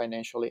there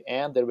financially,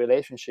 and the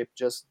relationship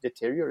just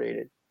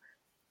deteriorated.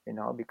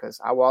 Because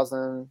I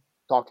wasn't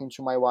talking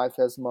to my wife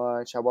as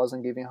much. I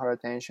wasn't giving her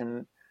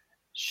attention.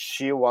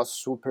 She was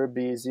super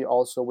busy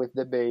also with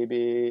the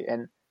baby,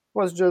 and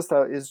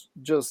it's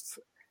just,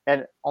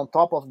 and on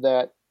top of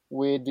that,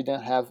 we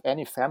didn't have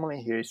any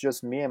family here. It's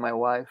just me and my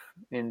wife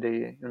in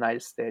the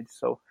United States.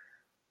 So,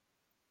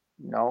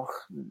 you know,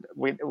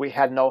 we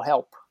had no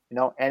help,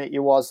 and it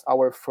was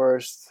our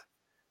first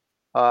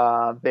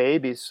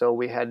baby, so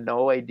we had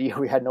no idea,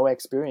 we had no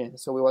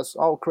experience, so it was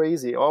all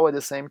crazy, all at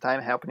the same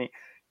time happening.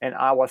 And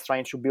I was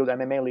trying to build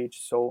MMA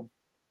Leach so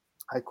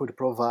I could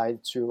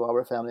provide to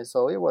our family.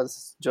 So it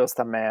was just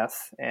a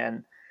mess,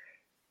 and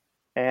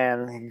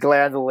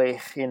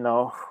gladly,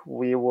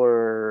 we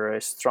were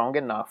strong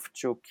enough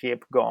to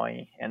keep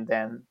going. And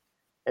then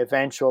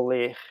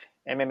eventually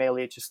MMA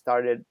Leach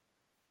started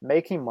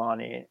making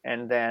money,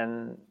 and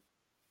then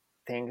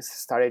things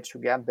started to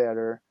get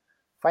better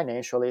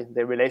financially.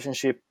 The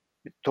relationship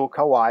took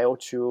a while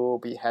to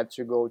we had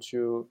to go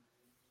to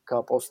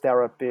couples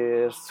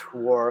therapists,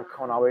 work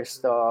on our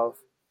stuff.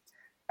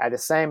 At the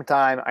same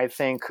time, I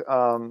think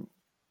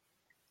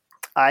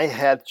I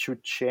had to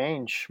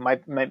change my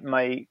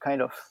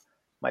kind of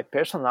my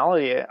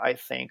personality. I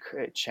think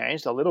it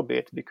changed a little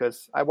bit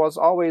because I was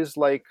always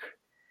like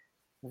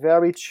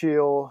very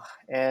chill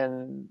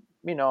and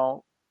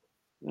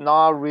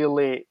not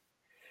really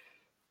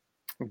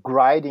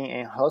grinding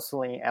and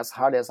hustling as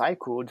hard as I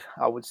could,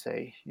 I would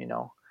say,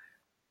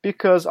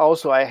 because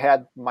also I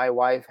had my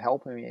wife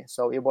helping me.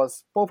 So it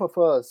was both of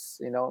us,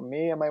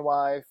 me and my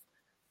wife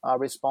are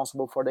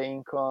responsible for the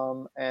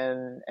income,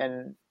 and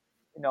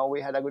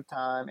we had a good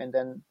time. And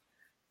then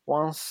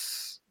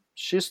once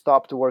she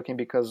stopped working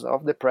because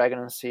of the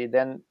pregnancy,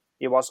 then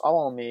it was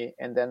all on me.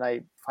 And then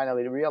I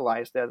finally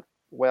realized that,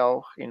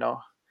 well,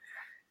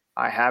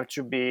 I have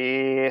to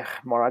be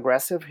more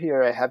aggressive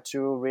here. I have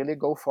to really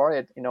go for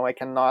it. I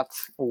cannot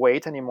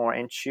wait anymore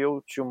and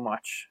chill too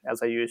much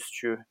as I used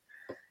to.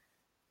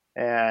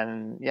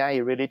 And yeah,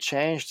 it really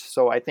changed.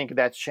 So I think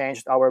that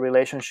changed our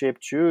relationship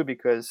too,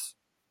 because,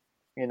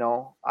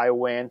 I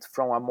went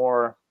from a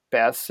more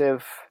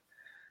passive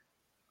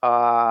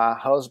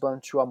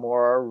husband to a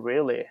more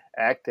really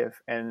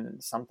active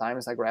and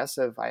sometimes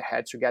aggressive. I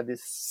had to get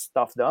this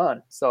stuff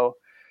done. So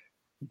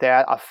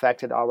that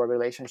affected our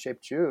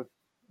relationship too,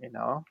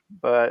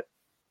 but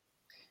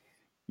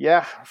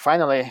yeah,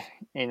 finally,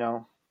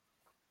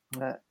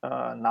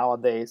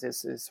 nowadays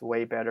it's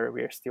way better.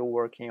 We're still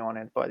working on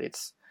it, but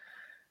it's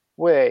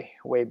way,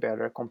 way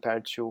better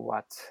compared to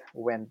what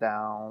went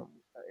down.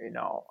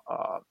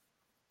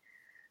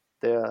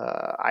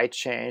 I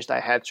changed.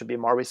 I had to be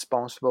more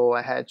responsible.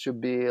 I had to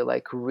be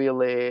like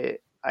really.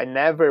 I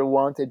never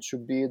wanted to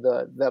be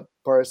the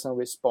person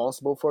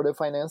responsible for the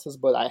finances,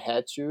 but I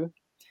had to,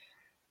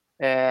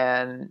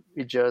 and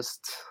it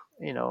just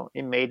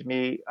it made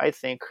me. I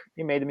think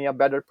it made me a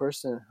better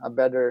person, a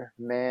better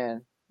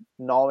man,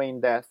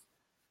 knowing that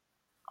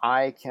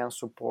I can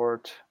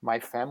support my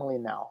family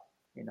now.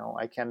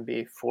 I can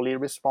be fully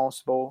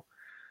responsible,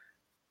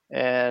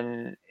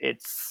 and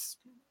it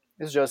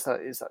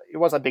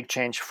was a big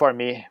change for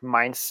me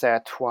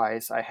mindset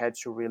wise. I had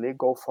to really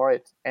go for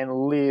it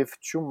and live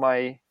to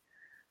my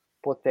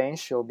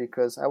potential,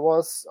 because I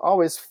was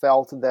always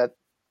felt that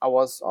I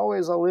was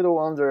always a little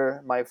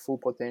under my full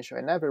potential.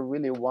 I never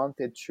really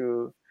wanted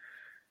to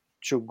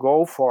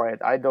go for it.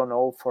 I don't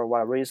know for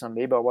what reason.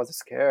 Maybe I was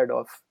scared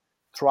of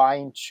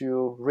trying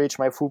to reach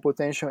my full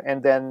potential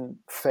and then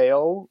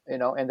fail,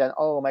 and then,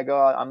 oh my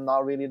God, I'm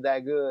not really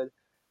that good.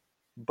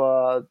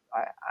 But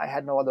I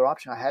had no other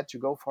option. I had to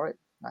go for it.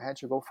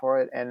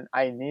 And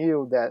I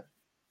knew that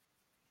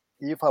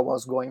if I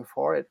was going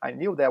for it, I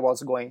knew that I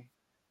was going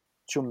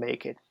to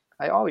make it.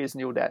 I always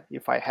knew that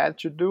if I had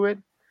to do it,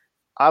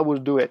 I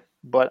would do it,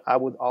 but I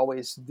would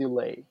always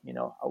delay.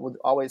 I would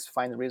always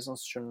find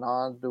reasons to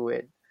not do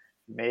it.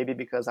 Maybe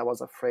because I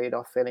was afraid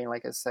of failing,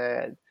 like I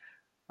said.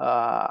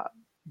 Uh,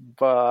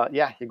 but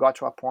yeah, it got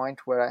to a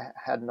point where I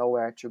had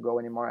nowhere to go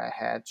anymore. I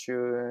had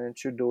to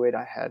do it.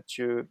 I had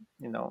to,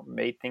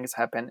 make things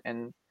happen.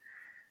 And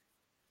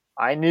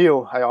I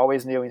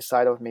always knew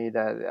inside of me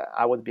that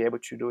I would be able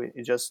to do it.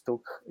 It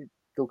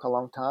took a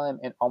long time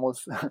and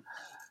almost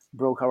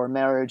broke our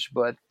marriage.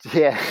 But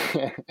yeah,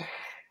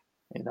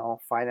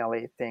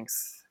 finally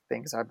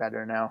things are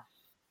better now.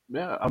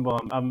 Yeah,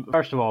 I'm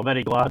first of all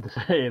very glad to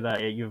say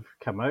that you've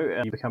come out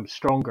and you've become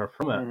stronger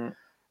from it. Mm-hmm.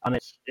 And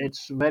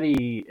it's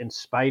very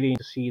inspiring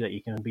to see that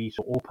you can be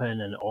so open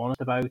and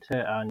honest about it.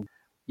 And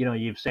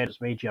you've said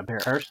it's made you a better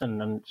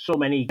person. And so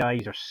many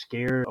guys are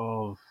scared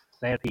of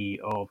therapy,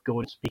 of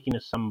going and speaking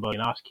to somebody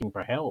and asking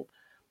for help.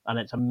 And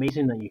it's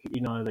amazing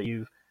that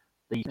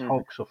you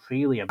talk so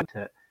freely about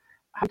it.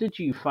 How did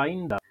you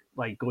find that?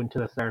 Like going to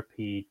the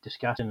therapy,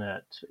 discussing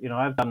it.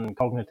 I've done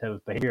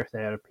cognitive behavior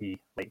therapy,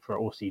 like for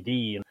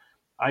OCD, and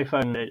I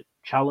found it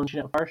challenging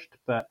at first,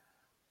 but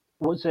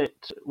was it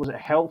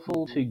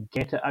helpful to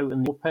get it out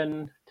in the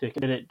open?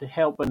 Did it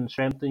help and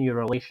strengthen your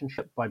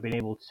relationship by being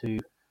able to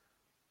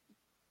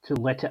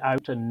let it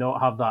out and not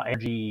have that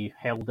energy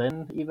held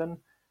in? Even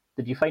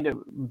did you find it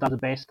that the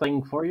best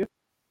thing for you?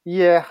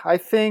 Yeah, I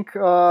think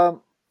it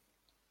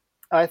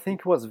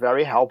was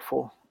very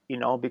helpful,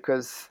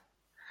 because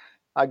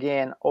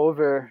again,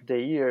 over the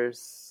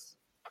years,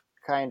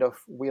 kind of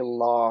me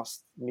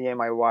and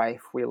my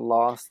wife, we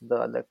lost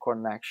the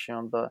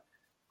connection. The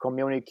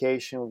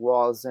communication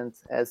wasn't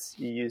as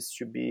it used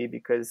to be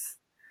because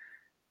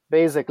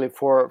basically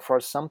for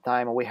some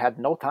time we had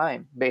no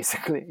time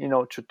basically,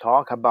 to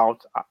talk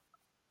about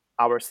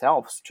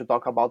ourselves, to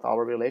talk about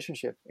our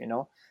relationship,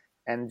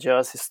 and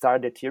just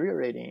start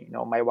deteriorating.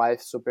 My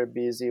wife's super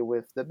busy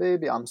with the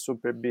baby, I'm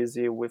super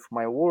busy with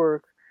my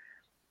work,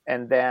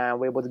 and then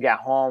we would get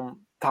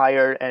home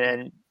tired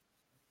and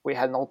we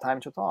had no time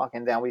to talk,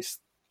 and then we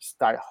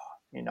start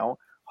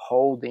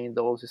holding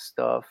those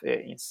stuff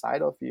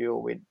inside of you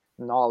with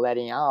not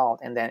letting out,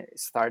 and then it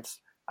starts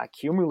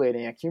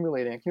accumulating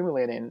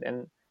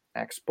and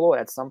explode.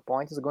 At some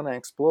point it's going to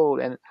explode,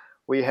 and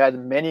we had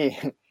many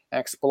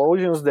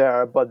explosions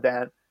there, but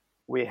then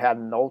we had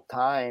no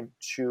time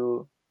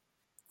to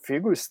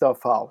figure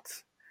stuff out.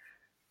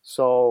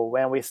 So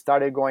when we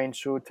started going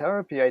through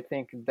therapy, I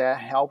think that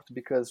helped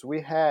because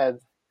we had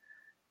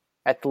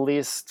at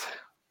least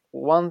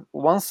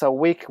once a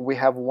week we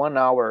have 1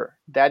 hour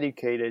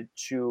dedicated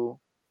to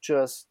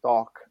just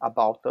talk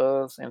about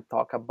us and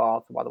talk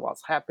about what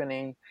was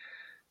happening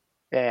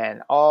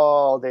and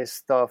all this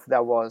stuff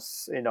that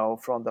was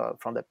from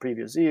the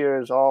previous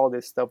years, all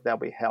this stuff that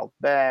we held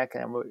back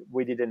and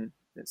we didn't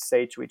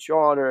say to each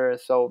other.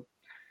 So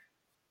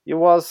it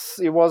was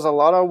a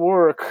lot of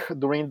work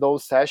during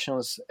those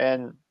sessions,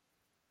 and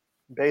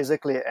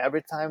basically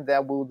every time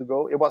that we would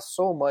go, it was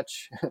so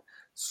much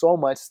so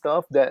much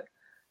stuff that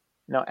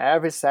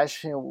every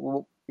session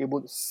it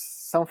would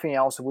something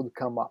else would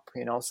come up,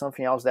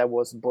 something else that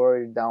was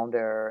buried down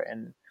there,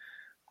 and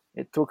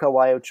it took a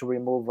while to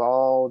remove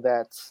all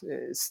that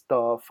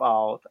stuff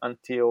out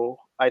until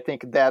I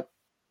think that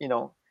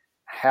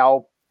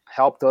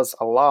helped us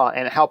a lot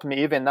and helped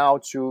me even now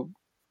to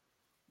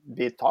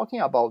be talking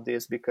about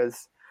this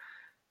because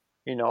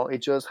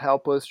it just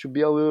helped us to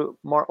be a little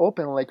more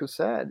open, like you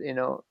said.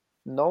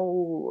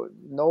 No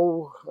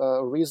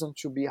reason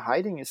to be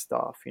hiding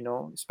stuff,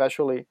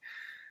 especially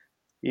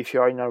if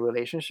you're in a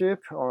relationship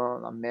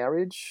or a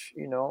marriage.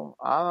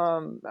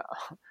 I'm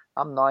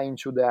not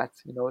into that,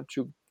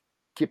 to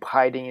keep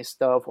hiding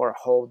stuff or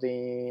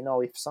holding.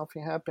 If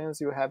something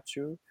happens, you have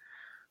to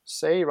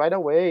say right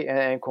away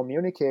and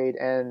communicate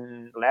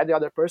and let the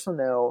other person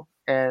know.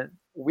 And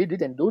we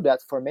didn't do that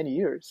for many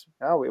years.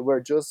 We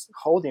were just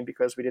holding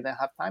because we didn't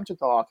have time to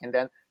talk. And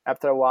then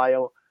after a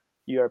while,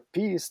 you're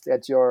pissed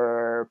at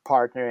your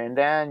partner, and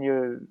then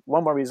you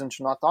one more reason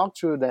to not talk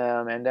to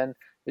them, and then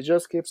it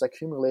just keeps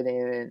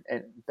accumulating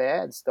and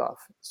bad stuff.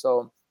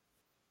 So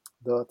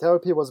the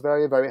therapy was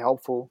very, very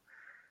helpful.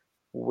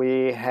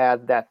 We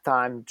had that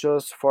time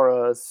just for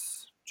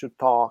us to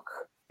talk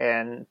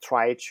and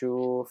try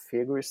to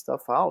figure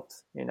stuff out,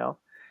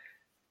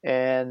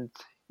 and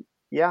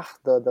yeah,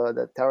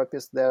 the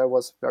therapist there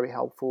was very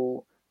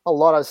helpful. A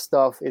lot of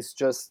stuff is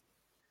just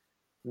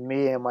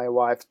me and my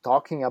wife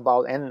talking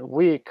about, and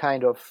we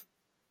kind of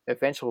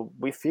eventually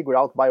we figure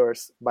out by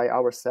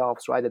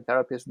ourselves, right? The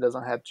therapist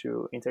doesn't have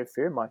to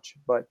interfere much,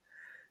 but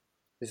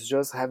it's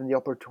just having the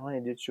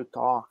opportunity to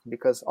talk,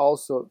 because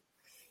also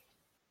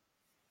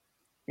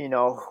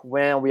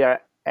when we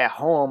are at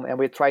home and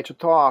we tried to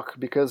talk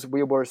because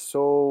we were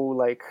so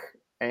like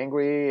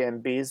angry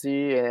and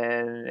busy,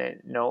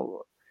 and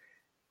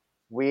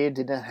we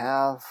didn't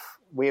have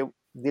we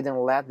didn't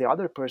let the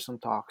other person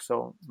talk.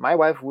 So my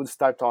wife would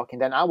start talking,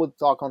 then I would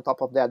talk on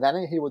top of that,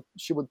 then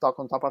she would talk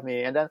on top of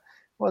me, and then it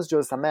was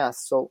just a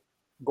mess. So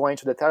going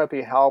to the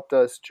therapy helped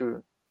us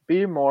to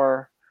be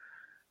more,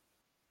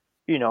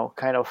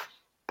 kind of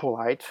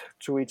polite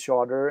to each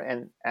other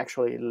and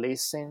actually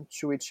listen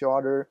to each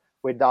other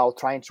without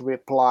trying to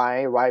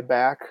reply right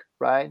back,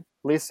 right?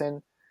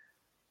 Listen,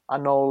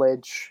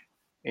 acknowledge,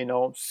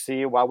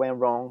 see what went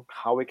wrong,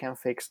 how we can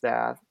fix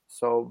that.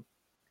 So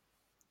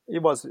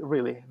it was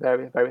really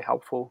very, very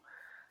helpful.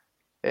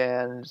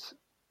 And,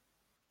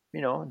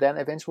 then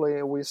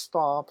eventually we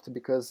stopped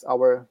because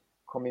our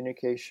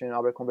communication,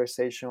 our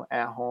conversation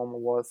at home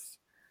was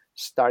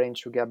starting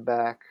to get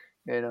back,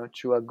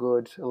 to a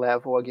good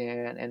level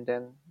again. And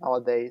then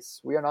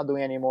nowadays we are not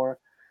doing anymore.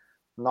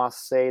 Not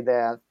say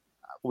that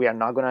we are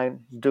not gonna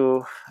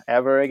do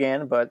ever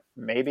again, but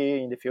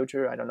maybe in the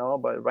future, I don't know.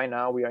 But right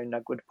now we are in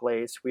a good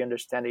place. We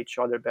understand each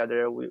other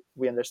better.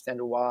 We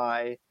understand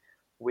why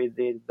we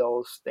did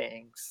those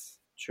things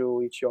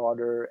to each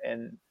other,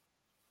 and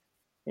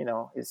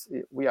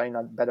we are in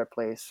a better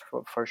place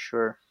for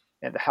sure.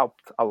 And it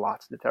helped a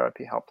lot. The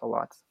therapy helped a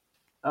lot.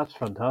 That's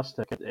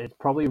fantastic. It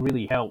probably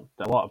really helped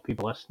a lot of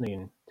people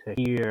listening to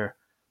hear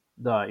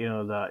that,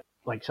 that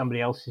like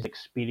somebody else's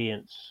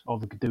experience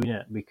of doing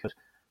it, because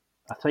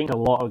I think a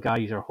lot of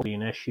guys are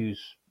holding issues.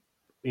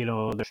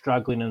 They're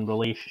struggling in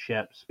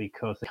relationships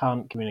because they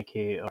can't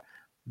communicate, or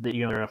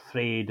they're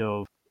afraid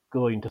of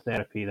going to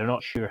therapy. They're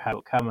not sure how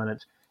it come, and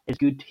it's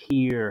good to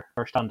hear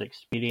first-hand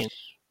experience,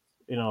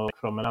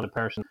 from another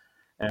person,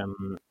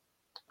 and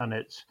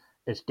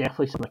it's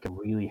definitely something that can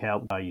really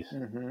help guys.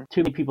 Mm-hmm.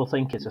 Too many people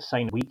think it's a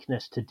sign of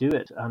weakness to do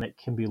it, and it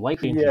can be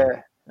life-changing.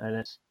 Yeah. And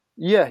it's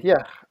Yeah.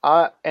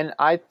 And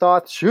I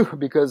thought too,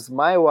 because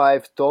my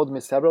wife told me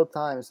several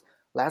times,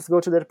 let's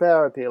go to the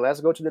therapy,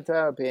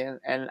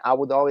 and I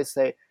would always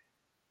say,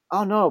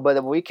 oh no,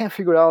 but we can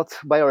figure out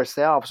by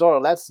ourselves, or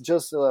let's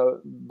just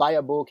buy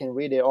a book and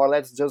read it, or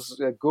let's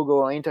just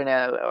Google on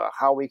internet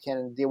how we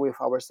can deal with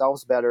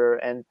ourselves better.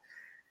 And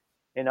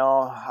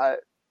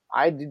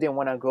I didn't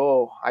want to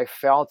go. I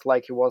felt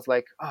like it was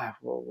like,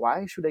 well,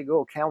 why should I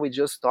go? Can't we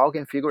just talk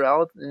and figure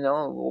out,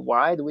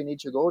 why do we need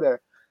to go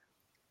there?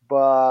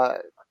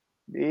 But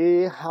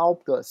it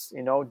helped us,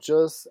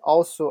 just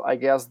also, I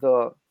guess,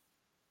 the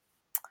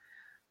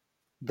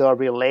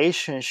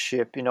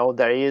relationship,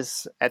 there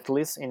is, at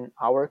least in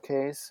our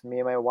case, me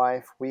and my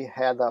wife, we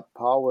had a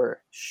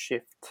power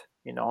shift,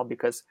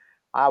 because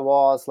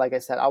like I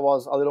said, I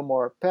was a little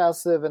more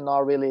passive and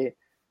not really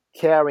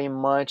caring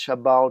much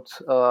about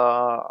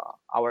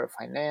our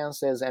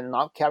finances, and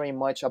not caring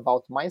much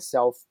about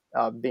myself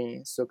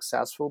being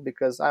successful,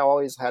 because I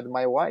always had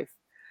my wife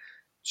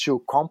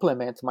to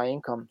complement my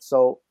income.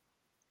 So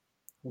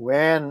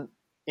when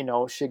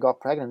she got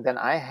pregnant, then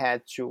I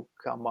had to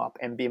come up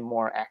and be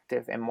more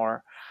active and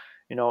more,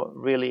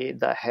 really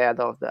the head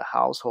of the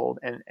household,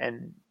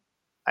 and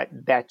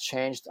that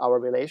changed our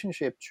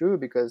relationship too,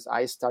 because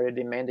I started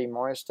demanding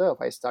more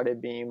stuff. I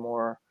started being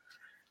more,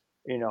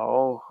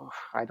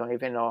 I don't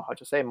even know how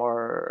to say,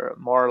 more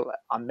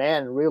a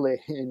man, really,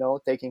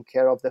 taking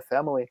care of the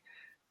family.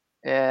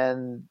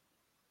 And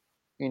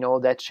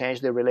that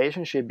changed the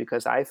relationship,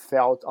 because I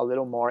felt a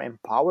little more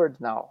empowered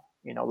now,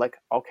 like,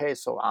 okay,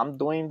 so I'm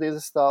doing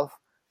this stuff,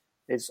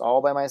 it's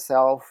all by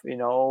myself,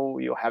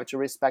 you have to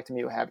respect me,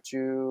 you have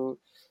to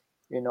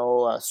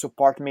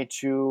support me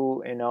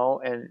too, and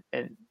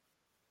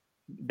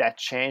that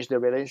changed the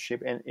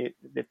relationship. And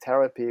the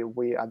therapy,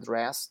 we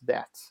addressed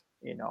that,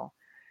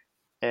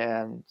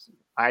 and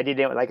I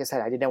didn't, like I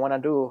said, I didn't want to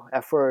do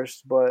at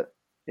first, but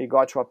it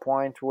got to a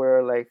point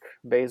where, like,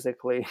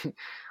 basically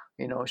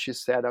she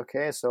said,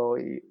 okay, so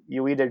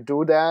you either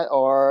do that,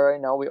 or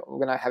we're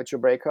gonna have to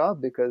break up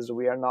because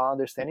we are not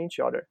understanding each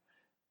other.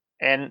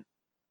 And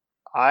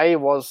I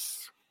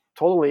was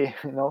totally,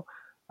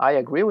 I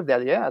agree with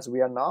that. Yes, we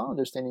are not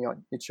understanding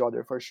each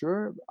other for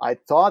sure. I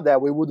thought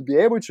that we would be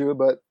able to,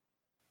 but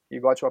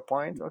you got to a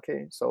point,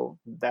 okay, so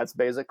that's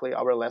basically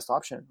our last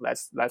option.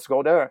 Let's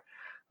go there.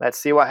 Let's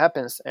see what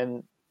happens.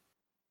 And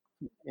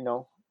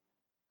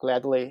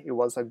gladly, it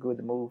was a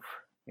good move.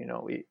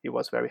 It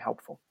was very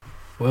helpful.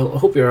 Well, I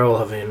hope you're all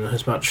having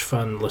as much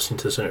fun listening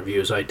to this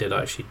interview as I did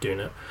actually doing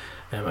it.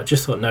 I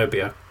just thought now would be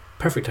a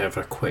perfect time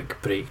for a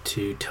quick break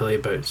to tell you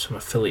about some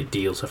affiliate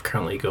deals I've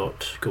currently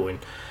got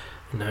going.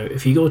 Now,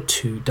 if you go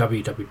to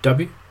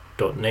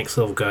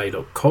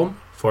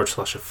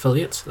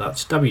www.nextlevelguy.com/affiliates,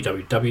 that's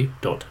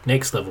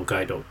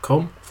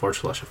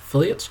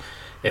www.nextlevelguy.com/affiliates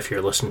if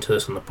you're listening to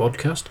this on the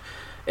podcast.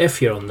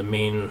 If you're on the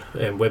main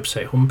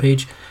website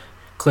homepage,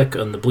 click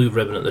on the blue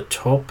ribbon at the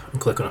top and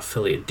click on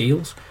affiliate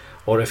deals.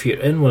 Or if you're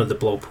in one of the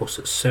blog posts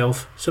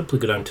itself, simply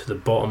go down to the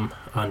bottom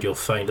and you'll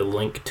find a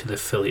link to the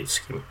affiliate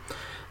scheme.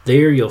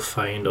 There you'll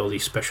find all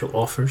these special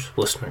offers,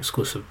 listener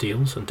exclusive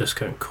deals and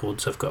discount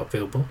codes I've got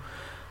available.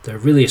 There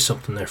really is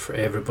something there for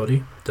everybody.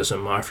 It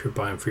doesn't matter if you're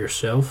buying for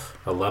yourself,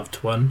 a loved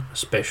one, a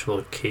special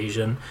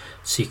occasion,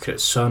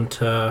 Secret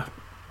Santa,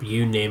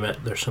 you name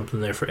it, there's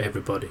something there for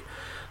everybody.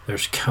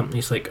 There's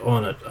companies like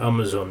Onnit,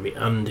 Amazon,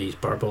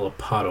 MeUndies, Barbell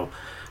Apparel,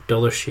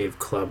 Dollar Shave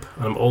Club,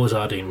 and I'm always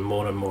adding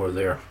more and more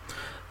there.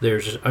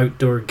 There's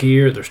outdoor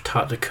gear, there's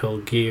tactical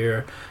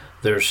gear,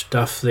 there's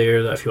stuff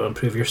there that if you want to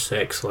improve your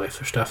sex life,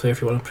 there's stuff there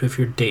if you want to improve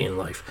your dating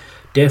life.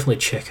 Definitely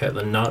check out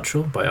The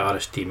Natural by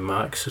RSD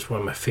Max. It's one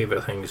of my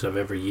favourite things I've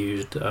ever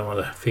used, and one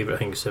of the favourite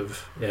things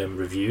I've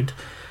reviewed.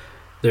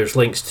 There's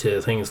links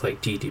to things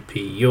like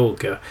DDP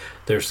Yoga.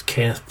 There's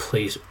Kenneth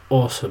Play's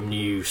awesome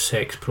new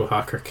Sex Pro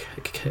Hacker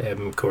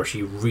course.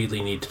 You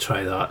really need to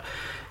try that.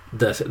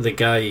 The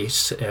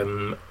guys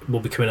will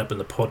be coming up in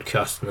the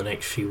podcast in the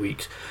next few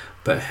weeks,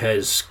 but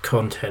his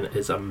content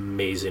is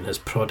amazing. His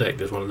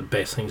product is one of the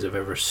best things I've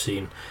ever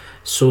seen.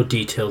 So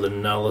detailed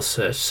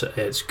analysis.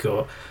 It's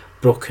got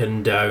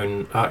broken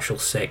down actual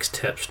sex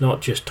tips,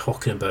 not just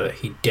talking about it.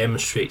 He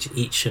demonstrates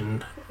each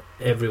and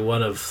every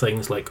one of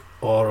things like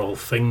oral,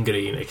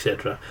 fingering,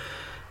 etc.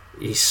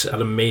 He's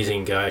an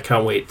amazing guy. I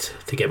can't wait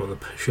to get him on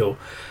the show.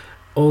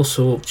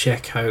 Also,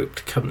 check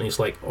out companies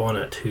like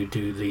Onnit, who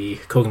do the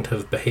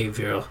cognitive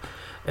behavioural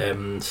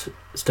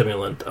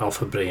stimulant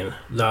Alpha Brain.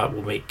 That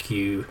will make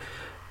you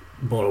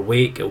more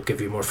awake. It will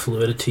give you more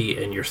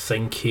fluidity in your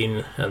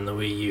thinking and the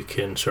way you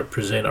can sort of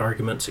present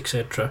arguments,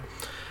 etc.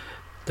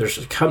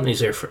 There's companies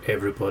there for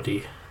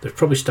everybody. There's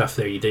probably stuff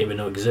there you didn't even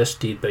know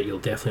existed, but you'll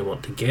definitely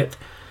want to get.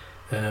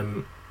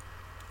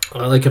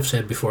 Like I've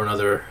said before in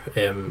other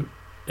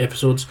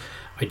episodes,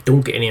 I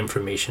don't get any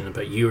information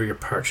about you or your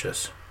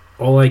purchase.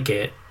 All I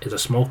get is a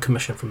small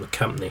commission from the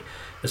company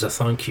as a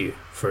thank you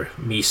for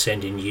me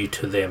sending you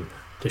to them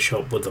to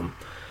shop with them.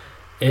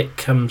 It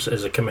comes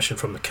as a commission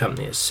from the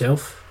company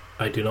itself.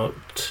 I do not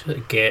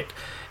get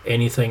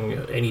anything,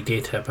 any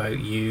data about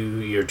you,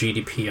 your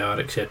GDPR,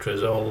 etc.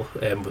 is all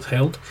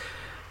withheld.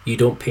 You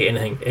don't pay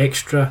anything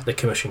extra. The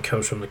commission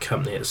comes from the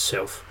company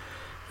itself.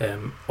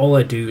 All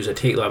I do is I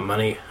take that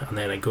money and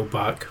then I go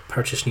back,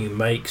 purchase new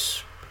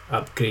mics,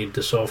 upgrade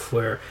the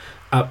software,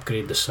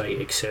 upgrade the site,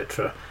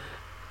 etc.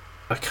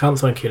 I can't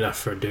thank you enough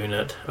for doing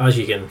it. As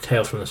you can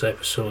tell from this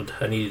episode,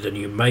 I needed a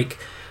new mic,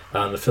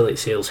 and affiliate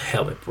sales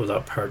helped me with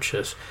that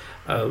purchase.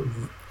 I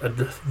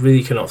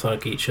really cannot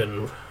thank each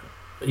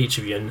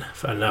of you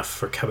enough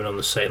for coming on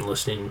the site and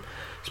listening,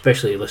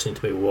 especially listening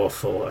to me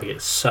waffle. I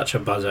get such a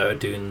buzz out of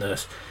doing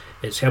this.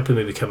 It's helping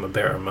me become a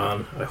better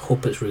man. I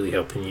hope it's really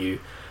helping you.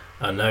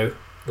 And now,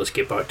 let's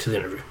get back to the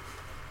interview.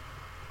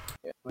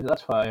 Yeah,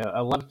 that's why I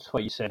loved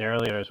what you said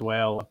earlier as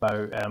well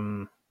about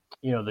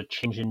the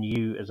change in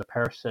you as a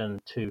person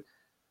to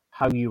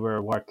how you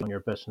were working on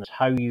your business,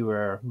 how you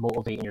were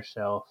motivating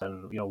yourself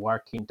and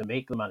working to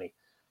make the money,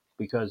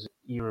 because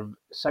you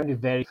sounded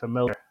very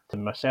familiar to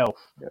myself.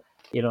 Yeah.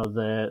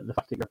 The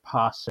fact that you're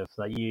passive,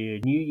 that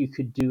you knew you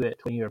could do it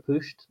when you were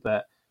pushed,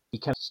 but you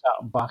kind of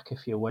sat back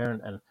if you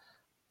weren't, and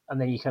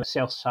then you kind of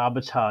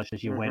self-sabotage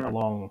as you went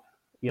along.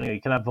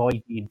 You can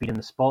avoid being in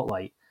the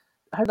spotlight.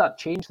 How did that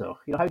change, though?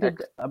 How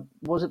did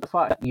was it the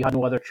fact that you had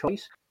no other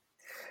choice?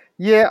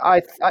 Yeah, I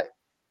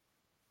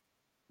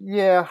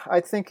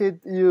think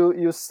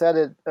you said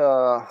it.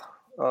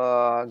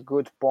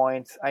 Good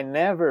point. I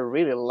never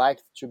really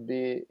liked to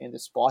be in the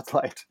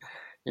spotlight.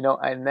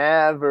 I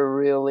never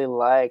really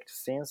liked,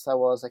 since I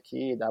was a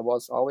kid. I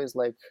was always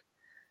like,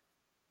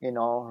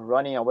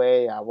 running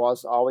away. I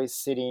was always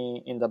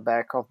sitting in the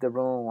back of the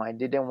room. I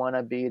didn't want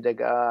to be the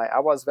guy. I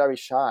was very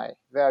shy,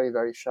 very,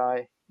 very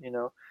shy.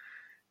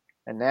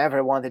 I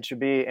never wanted to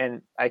be,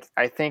 and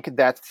I think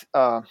that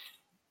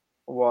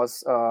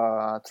was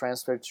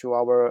transferred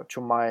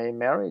to my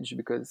marriage,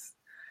 because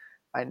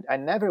I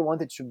never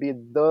wanted to be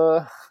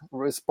the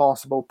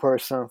responsible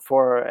person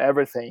for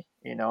everything.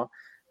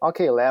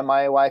 Okay, let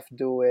my wife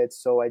do it,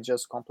 so I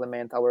just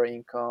complement our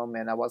income,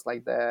 and I was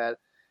like that.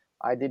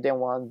 I didn't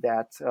want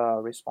that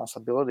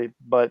responsibility,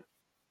 but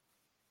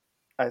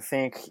I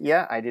think,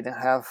 I didn't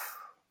have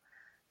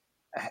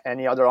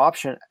any other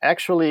option.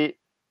 Actually,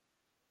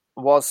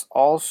 was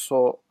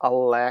also a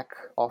lack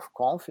of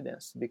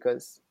confidence,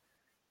 because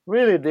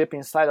really deep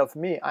inside of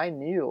me, I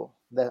knew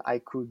that I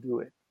could do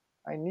it.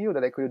 I knew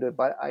that I could do it,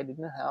 but I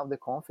didn't have the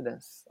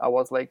confidence. I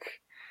was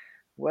like,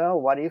 well,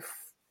 what if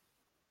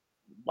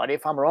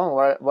I'm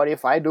wrong? What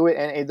if I do it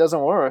and it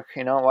doesn't work?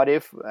 What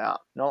if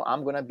no,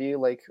 I'm gonna be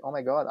like, oh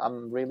my god,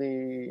 I'm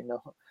really,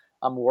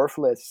 I'm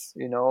worthless.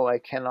 I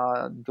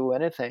cannot do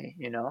anything.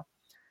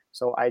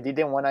 So I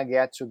didn't want to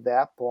get to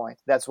that point.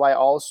 That's why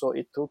also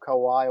it took a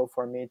while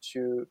for me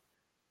to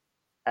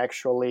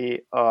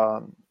actually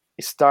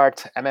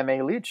start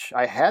MMA Leech.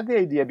 I had the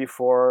idea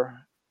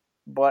before,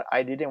 but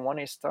I didn't want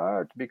to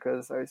start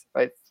because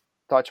I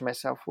thought to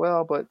myself,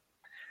 well, but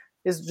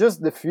it's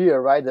just the fear,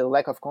 right? The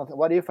lack of confidence.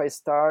 What if I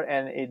start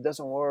and it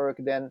doesn't work?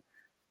 Then,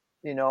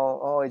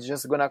 it's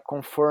just gonna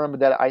confirm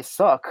that I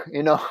suck.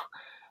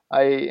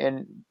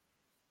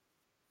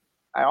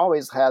 I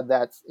always had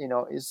that.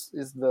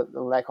 Is the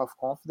lack of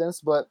confidence,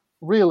 but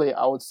really,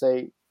 I would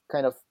say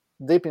kind of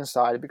deep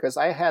inside, because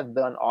I had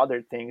done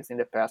other things in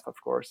the past, of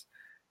course.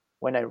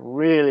 When I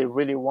really,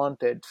 really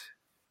wanted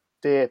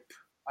deep,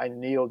 I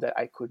knew that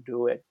I could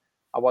do it.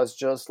 I was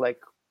just like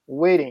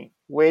waiting.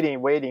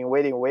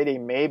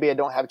 Maybe I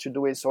don't have to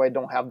do it so I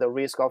don't have the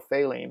risk of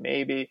failing.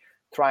 Maybe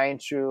trying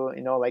to,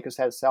 like you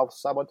said,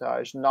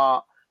 self-sabotage,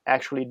 not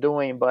actually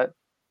doing, but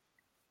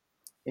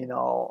you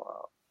know,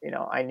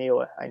 I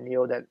knew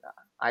that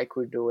I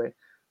could do it.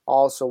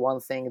 Also, one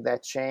thing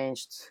that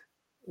changed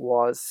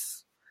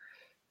was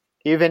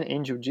even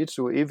in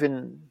jiu-jitsu,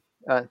 even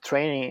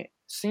training,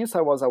 since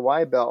I was a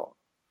white belt,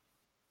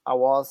 I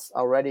was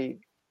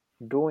already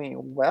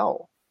doing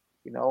well,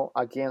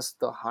 against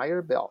the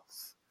higher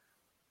belts.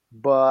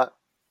 But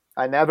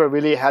I never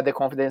really had the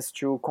confidence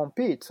to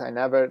compete. I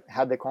never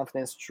had the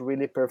confidence to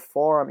really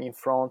perform in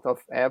front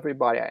of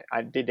everybody.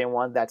 I didn't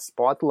want that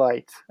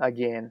spotlight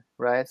again,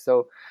 right?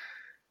 So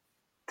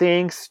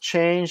things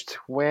changed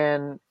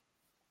when,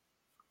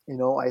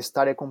 I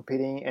started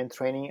competing and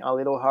training a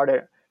little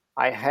harder.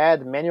 I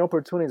had many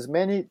opportunities,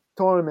 many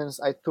tournaments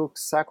I took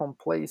second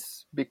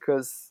place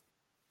because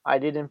I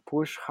didn't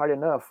push hard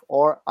enough,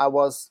 or I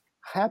was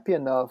happy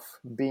enough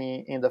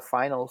being in the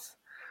finals.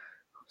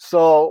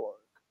 So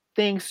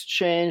things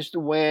changed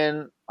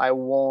when I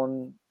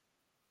won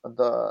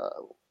the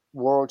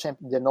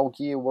the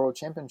no-gi world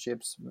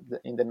championships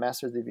in the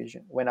masters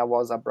division when I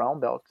was a brown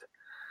belt.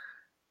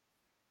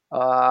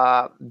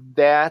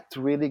 That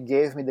really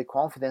gave me the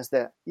confidence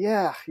that,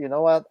 yeah, you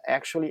know what,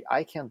 actually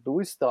I can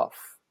do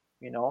stuff,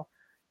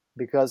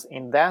 because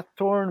in that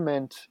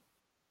tournament,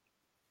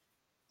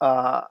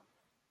 uh,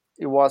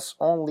 it was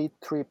only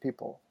three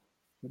people,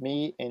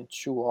 me and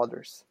two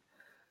others.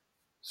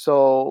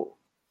 So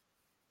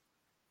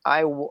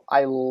I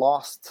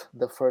lost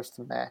the first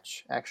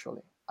match.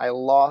 Actually, I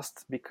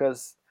lost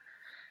because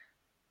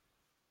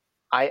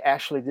I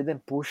actually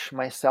didn't push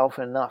myself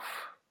enough.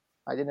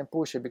 I didn't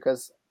push it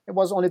because it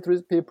was only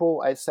three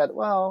people. I said,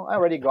 well, I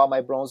already got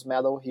my bronze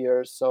medal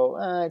here, so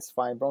it's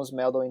fine. Bronze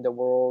medal in the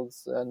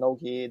world's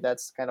no-gi,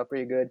 that's kind of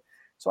pretty good.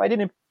 So I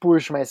didn't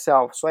push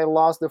myself. So I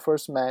lost the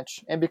first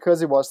match, and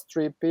because it was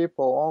three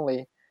people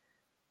only,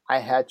 I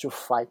had to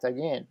fight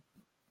again.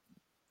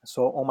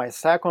 So on my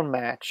second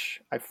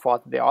match, I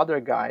fought the other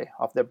guy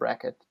of the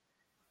bracket.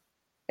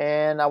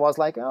 And I was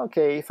like,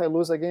 okay, if I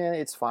lose again,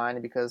 it's fine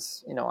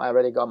because, I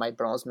already got my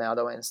bronze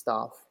medal and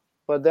stuff.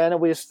 But then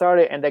we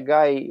started, and the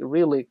guy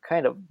really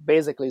kind of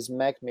basically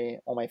smacked me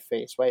on my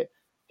face, right?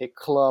 He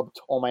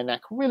clubbed on my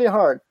neck really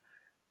hard.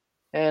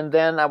 And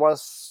then I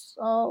was,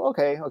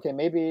 okay,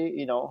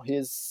 maybe, he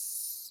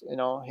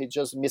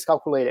just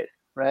miscalculated,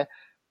 right?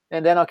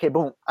 And then, okay,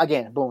 boom,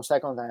 again, boom,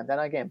 second time. Then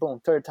again, boom,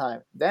 third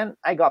time. Then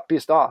I got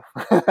pissed off.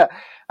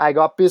 I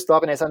got pissed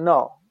off and I said,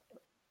 no,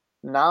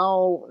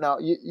 now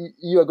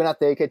you're going to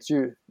take it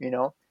too,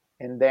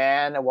 And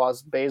then it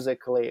was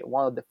basically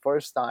one of the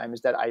first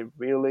times that I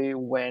really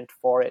went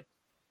for it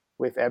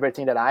with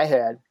everything that I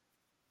had.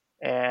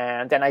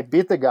 And then I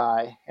beat the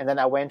guy. And then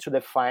I went to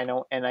the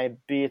final and I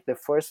beat the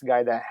first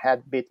guy that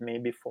had beat me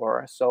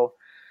before. So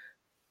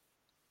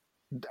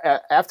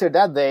after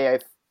that day,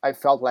 I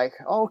felt like,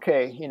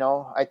 okay,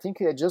 I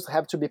think I just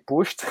have to be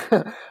pushed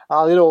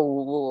a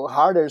little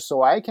harder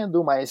so I can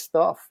do my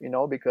stuff,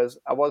 because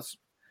I was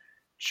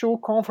too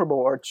comfortable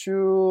or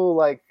too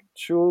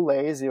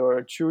lazy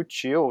or too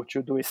chill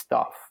to do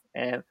stuff.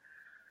 And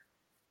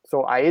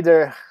so I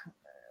either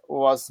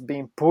was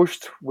being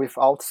pushed with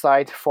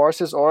outside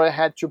forces or I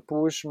had to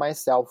push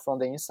myself from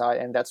the inside.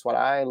 And that's what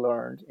I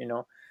learned,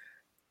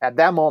 At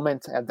that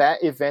moment, at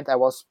that event, I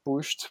was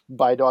pushed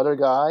by the other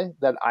guy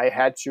that I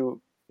had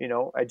to,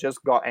 I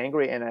just got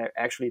angry and I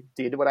actually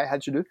did what I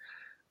had to do.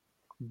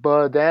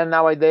 But then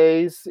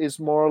nowadays, it's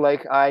more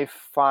like I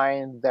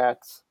find that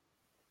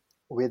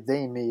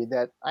within me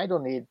that I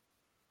don't need,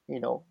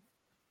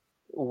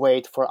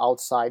 wait for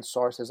outside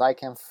sources. I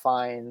can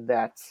find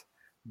that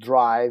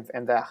drive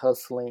and that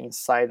hustling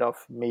inside of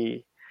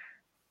me.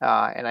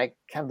 And I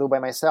can do by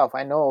myself.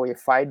 I know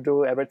if I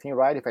do everything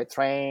right, if I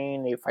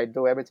train, if I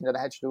do everything that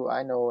I had to do,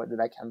 I know that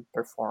I can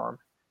perform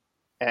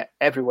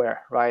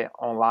everywhere, right?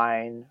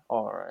 Online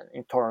or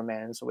in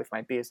tournaments with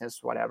my business,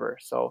 whatever.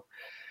 So,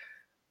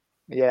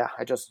 yeah,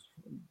 I just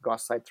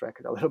got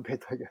sidetracked a little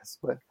bit, I guess.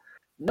 But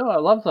No, I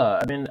love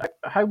that. I mean,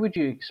 how would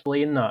you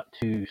explain that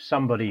to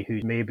somebody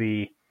who's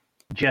maybe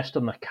just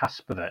on the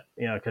cusp of it?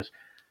 Because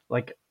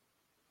like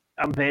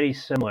I'm very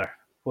similar.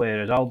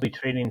 Whereas I'll be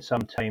training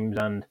sometimes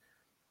and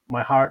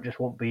my heart just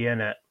won't be in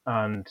it,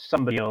 and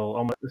somebody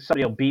will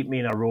beat me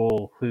in a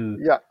role who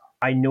yeah,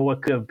 I know I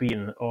could have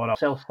beaten, or I'll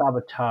self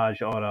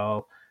sabotage, or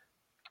I'll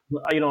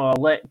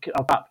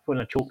tap when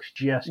a choke's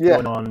just yeah,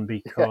 going on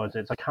because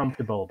it's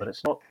uncomfortable, but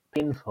it's not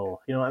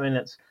painful. You know what I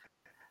mean?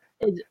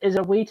 Is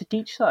a way to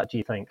teach that? Do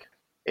you think?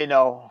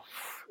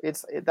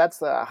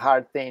 that's a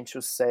hard thing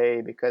to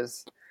say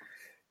because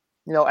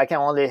I can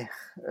only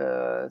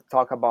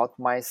talk about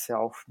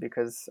myself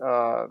because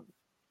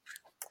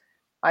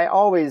I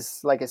always,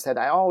 like I said,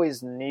 I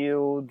always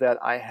knew that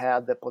I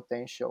had the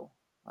potential.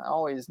 I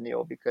always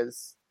knew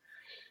because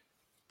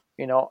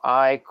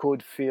I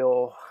could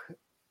feel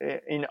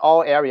in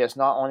all areas,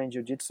 not only in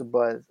jiu-jitsu,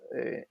 but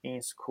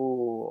in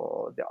school,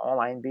 or the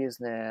online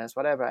business,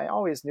 whatever. I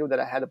always knew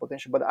that I had the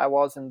potential, but I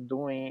wasn't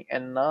doing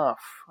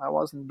enough. I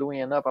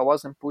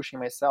wasn't pushing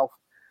myself.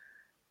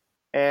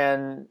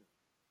 And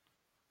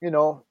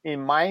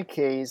in my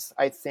case,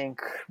 I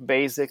think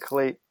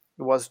basically it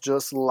was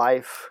just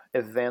life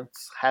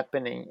events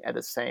happening at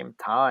the same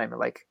time.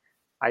 Like,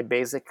 I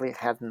basically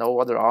had no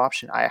other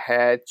option. I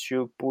had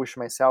to push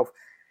myself.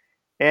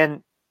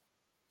 And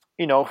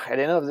at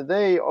the end of the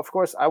day, of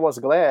course, I was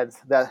glad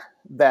that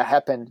that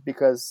happened,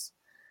 because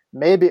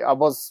maybe I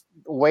was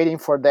waiting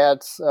for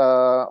that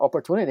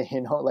opportunity.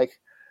 Like,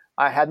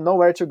 I had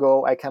nowhere to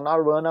go. I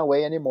cannot run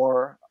away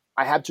anymore.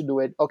 I have to do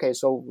it. Okay,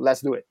 so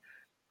let's do it.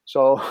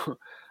 So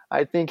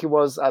I think it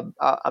was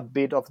a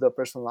bit of the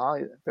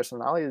personality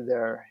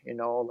there.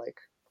 Like,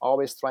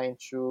 always trying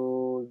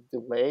to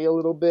delay a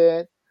little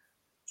bit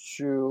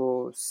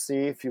to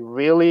see if you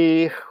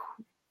really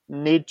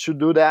need to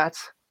do that.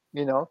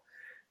 You know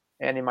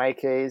and in my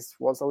case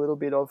was a little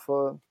bit of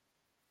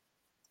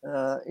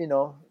you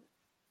know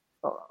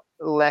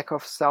lack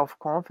of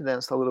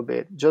self-confidence, a little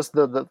bit, just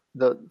the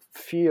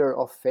fear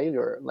of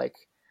failure. Like,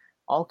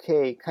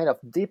 okay, kind of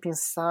deep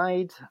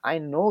inside, I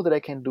know that I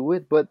can do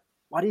it, but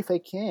what if I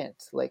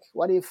can't? Like,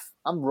 what if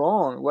I'm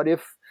wrong? What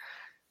if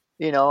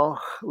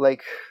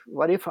like,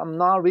 what if I'm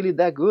not really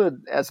that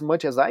good as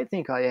much as I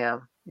think I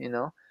am?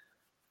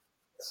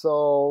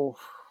 So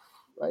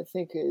I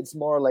think it's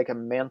more like a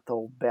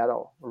mental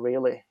battle,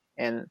 really.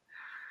 And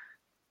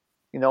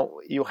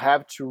you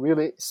have to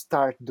really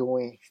start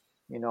doing.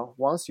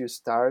 Once you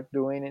start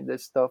doing the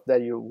stuff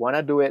that you want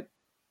to do it,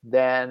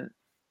 then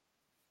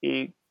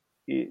it's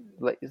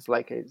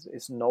like a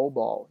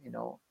snowball.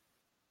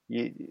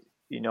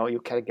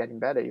 You keep getting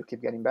better, you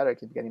keep getting better,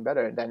 keep getting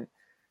better. And then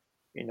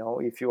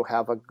if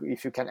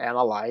you can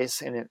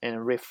analyze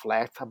and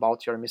reflect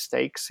about your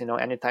mistakes,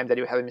 anytime that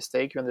you have a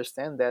mistake, you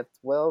understand that,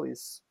 well,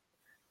 it's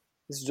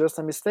just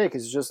a mistake.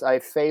 It's just, I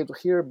failed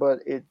here, but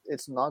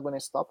it's not going to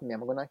stop me.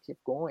 I'm going to keep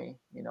going.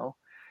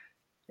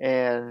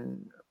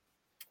 And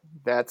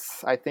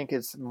I think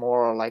it's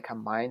more like a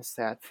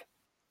mindset.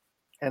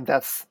 And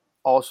that's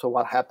also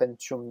what happened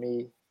to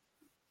me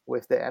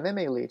with the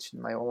MMA Leech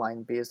in my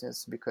online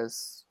business,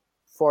 because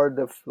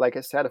like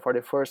I said, for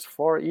the first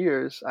 4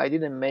 years, I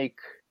didn't make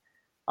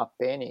a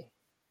penny.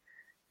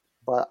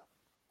 But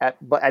at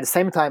the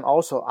same time,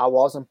 also, I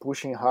wasn't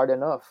pushing hard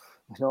enough.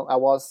 I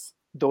was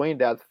doing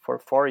that for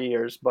 4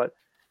 years, but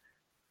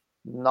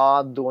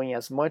not doing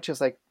as much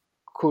as I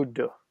could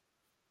do.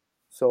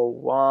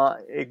 So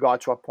it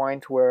got to a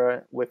point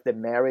where, with the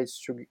marriage,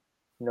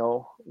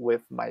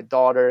 with my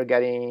daughter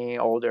getting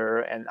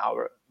older and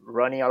our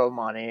running out of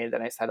money,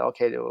 then I said,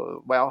 okay,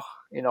 well,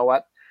 you know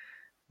what?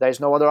 There's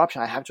no other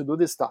option. I have to do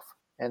this stuff.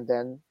 And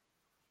then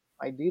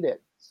I did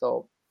it.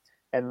 So,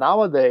 and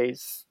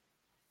nowadays,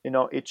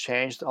 it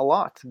changed a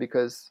lot,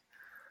 because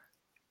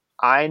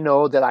I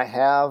know that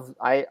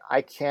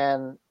I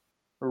can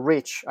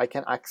reach, I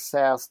can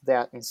access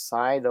that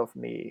inside of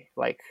me.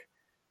 Like,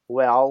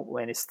 well,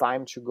 when it's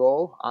time to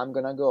go, I'm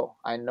gonna go.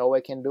 I know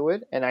I can do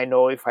it, and I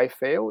know if I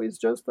fail, it's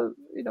just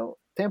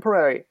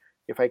temporary.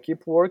 If I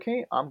keep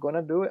working, I'm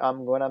gonna do it.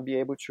 I'm gonna be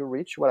able to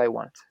reach what I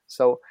want.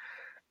 So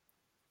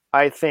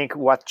I think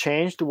what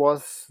changed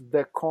was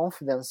the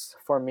confidence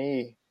for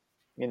me.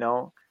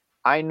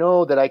 I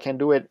know that I can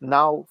do it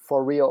now,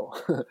 for real.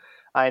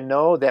 I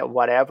know that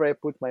whatever I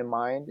put my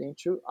mind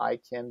into, I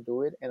can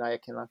do it and I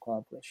can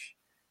accomplish.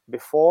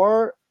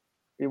 Before,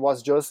 it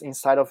was just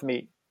inside of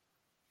me.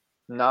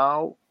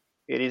 Now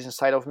it is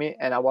inside of me,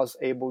 and I was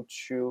able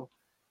to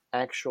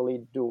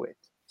actually do it.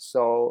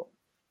 So,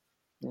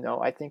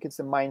 I think it's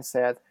a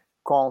mindset,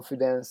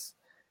 confidence.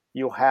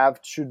 You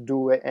have to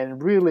do it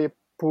and really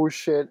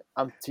push it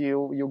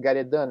until you get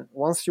it done.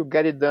 Once you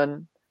get it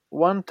done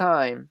one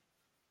time,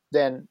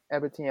 then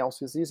everything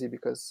else is easy,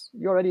 because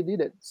you already did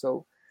it.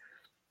 So,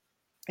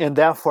 and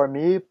that, for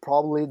me,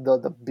 probably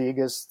the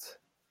biggest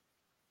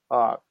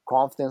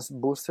confidence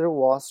booster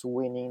was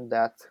winning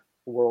that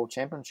world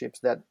championships.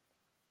 That,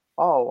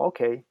 oh,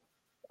 okay,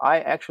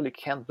 I actually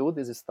can do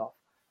this stuff.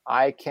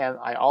 I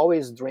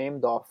always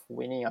dreamed of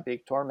winning a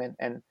big tournament,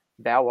 and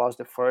that was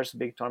the first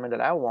big tournament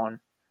that I won.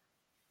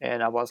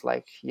 And I was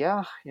like,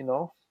 yeah,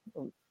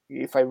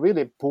 if I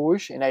really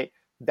push and I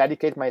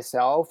dedicate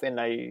myself and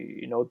I,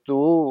 do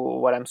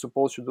what I'm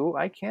supposed to do,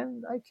 I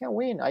can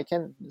win. I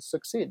can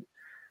succeed.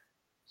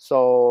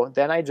 So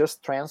then I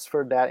just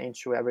transferred that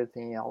into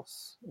everything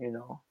else.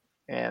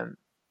 And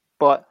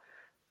but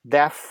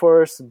that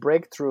first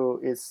breakthrough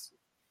is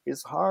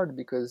hard,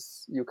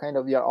 because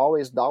you're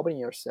always doubting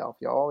yourself.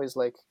 You're always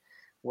like,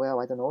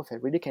 well, I don't know if I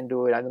really can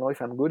do it. I don't know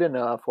if I'm good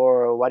enough,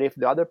 or what if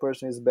the other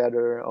person is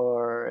better,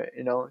 or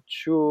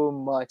too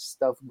much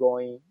stuff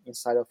going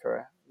inside of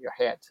your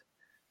head.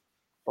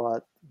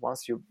 But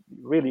once you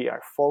really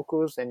are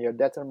focused and you're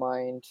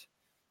determined,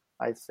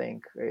 I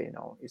think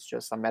it's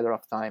just a matter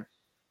of time.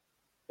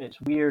 It's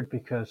weird,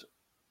 because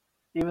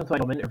even though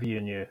I'm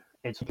interviewing you,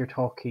 it's like you're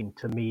talking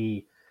to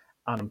me,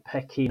 and I'm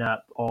picking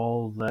up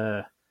all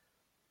the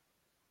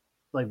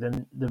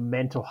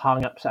mental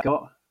hang-ups I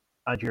got,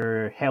 and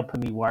you're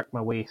helping me work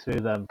my way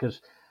through them,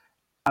 because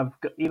I've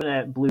got, even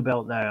at blue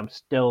belt now, I'm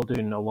still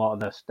doing a lot of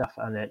this stuff,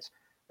 and it's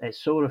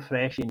so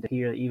refreshing to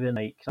hear even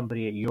like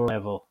somebody at your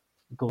level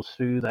goes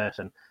through this.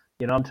 And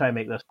I'm trying to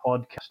make this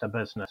podcast a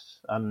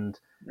business, and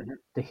Mhm.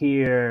 to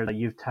hear that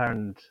you've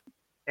turned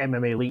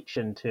MMA Leech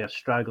into a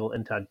struggle,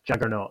 into a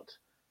juggernaut,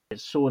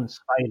 it's so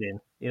inspiring.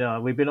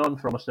 We've been on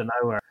for almost an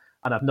hour,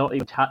 and I've not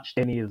even touched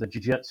any of the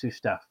jiu-jitsu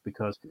stuff,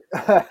 because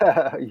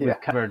Yeah,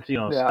 we've covered,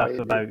 yeah, stuff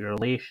about your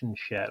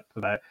relationship,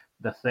 about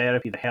the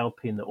therapy, the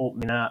helping, the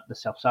opening up, the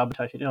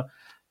self-sabotage.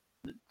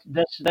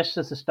 This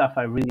is the stuff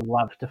I really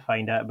love to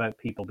find out about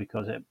people,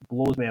 because it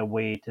blows me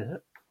away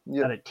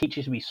yeah. and it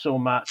teaches me so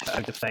much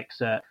how to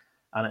fix it,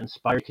 and it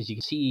inspires, because you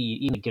can see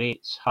even the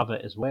greats have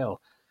it as well.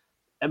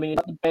 I mean,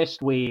 the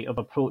best way of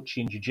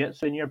approaching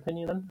jiu-jitsu, in your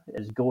opinion, then,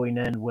 is going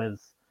in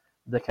with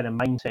the kind of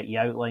mindset you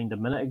outlined a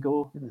minute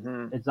ago.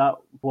 Mhm. Is that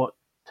what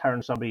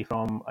turns somebody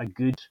from a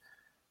good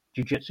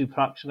jiu-jitsu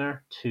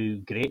practitioner to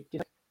great?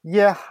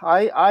 Yeah,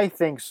 I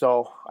think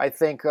so. I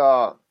think,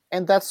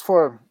 and that's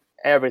for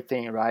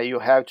everything, right? You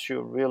have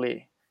to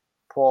really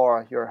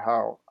pour your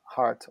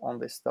heart on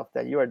the stuff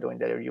that you are doing,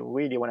 that you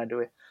really want to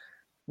do it.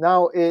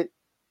 Now, it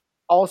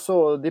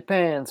also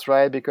depends,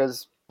 right?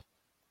 Because,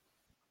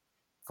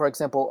 for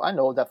example, I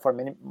know that for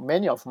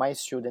many of my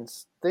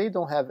students, they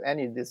don't have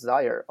any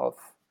desire of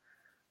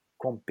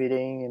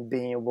competing and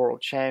being a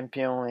world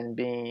champion and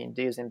being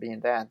this and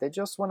being that. They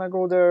just want to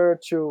go there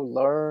to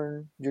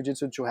learn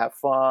jiu-jitsu, to have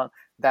fun.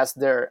 That's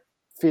their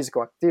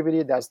physical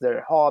activity, that's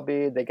their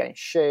hobby. They get in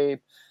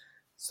shape.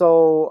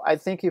 So I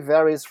think it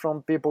varies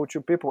from people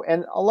to people,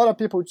 and a lot of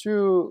people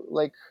too,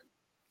 like,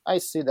 I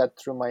see that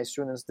through my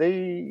students,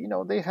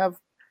 they have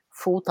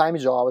full-time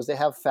jobs, they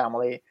have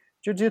family.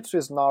 Jiu-jitsu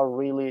is not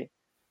really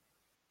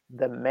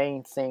the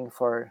main thing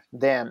for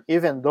them,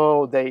 even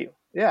though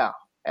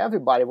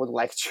everybody would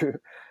like to,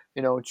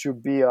 to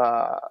be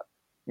a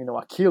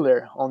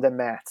killer on the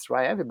mats,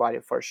 right? Everybody,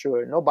 for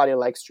sure. Nobody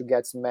likes to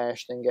get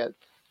smashed and get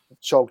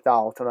choked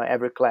out on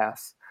every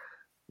class.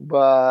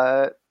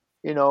 But,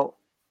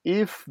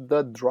 if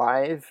the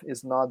drive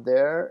is not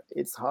there,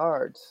 it's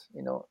hard.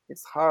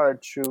 It's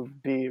hard to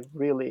be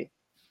really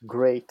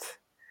great.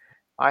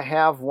 I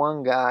have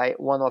one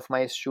of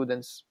my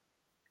students,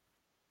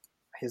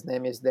 his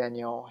name is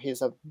Daniel.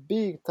 He's a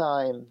big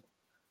time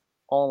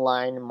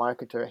online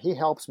marketer. He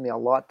helps me a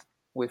lot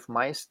with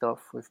my stuff,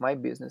 with my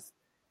business.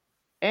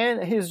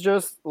 And he's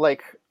just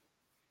like,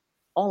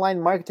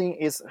 online marketing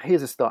is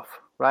his stuff,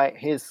 right?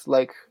 He's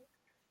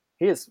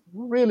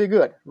really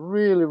good,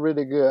 really,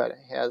 really good.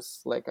 He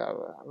has like a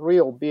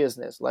real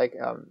business, like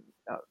a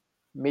 $1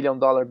 million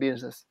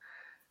business.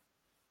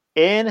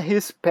 And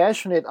he's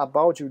passionate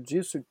about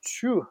jiu-jitsu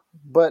too,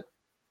 but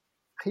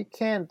he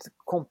can't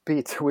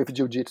compete with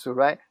jiu-jitsu,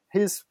 right?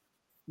 His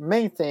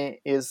main thing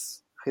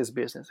is his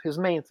business. His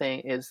main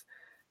thing is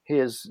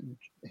his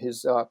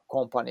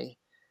company.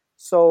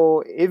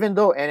 So even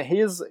though, and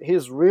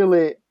he's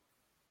really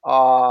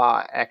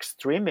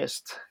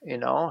extremist,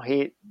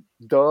 he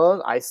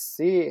does. I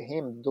see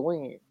him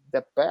doing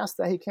the best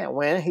that he can.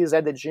 When he's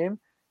at the gym,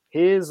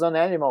 he's an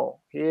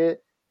animal. He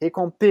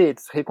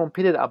competes. He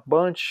competed a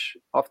bunch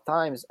of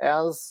times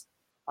as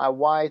a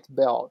white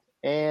belt,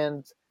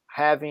 and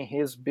having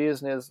his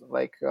business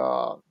like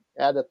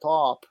at the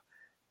top,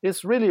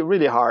 it's really,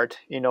 really hard,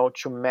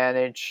 to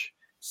manage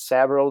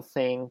several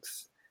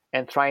things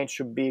and trying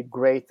to be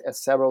great at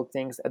several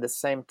things at the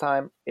same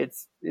time.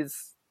 It's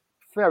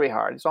very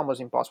hard. It's almost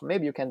impossible.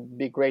 Maybe you can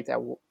be great at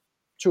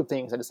two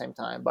things at the same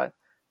time, but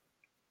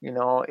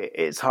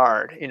it's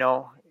hard,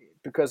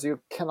 because you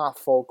cannot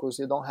focus.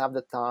 You don't have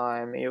the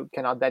time. You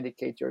cannot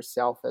dedicate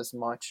yourself as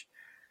much.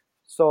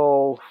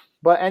 So,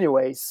 but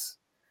anyways,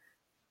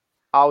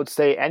 I would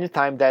say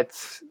anytime that,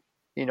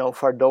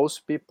 for those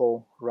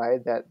people,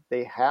 right, that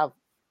they have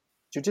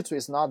jiu-jitsu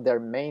is not their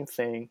main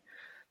thing.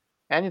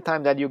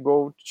 Anytime that you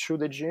go to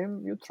the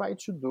gym, you try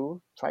to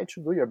do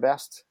your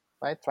best,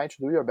 right? Try to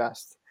do your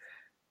best.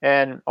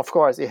 And of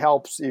course, it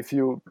helps if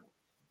you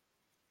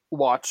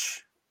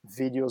watch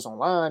videos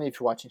online, if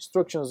you watch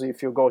instructions,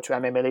 if you go to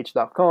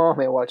mmlh.com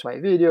and watch my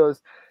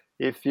videos,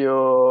 if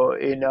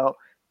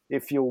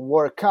if you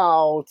work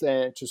out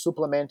and to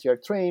supplement your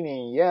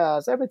training,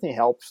 yes, everything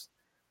helps.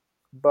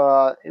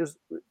 But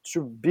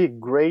to be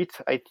great,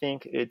 I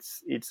think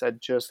it's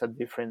just a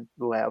different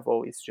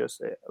level. It's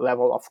just a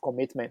level of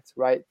commitment,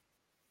 right?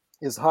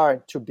 It's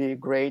hard to be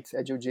great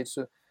at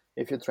jiu-jitsu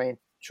if you train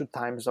 2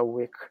 times a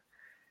week.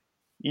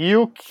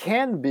 You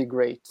can be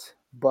great,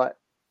 but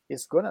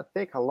it's gonna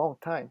take a long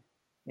time,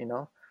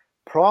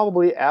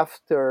 probably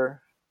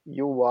after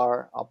you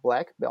are a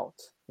black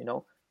belt,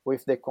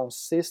 with the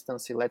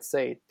consistency, let's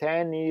say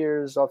 10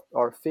 years of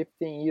or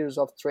 15 years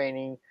of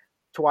training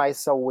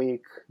twice a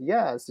week.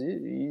 Yes,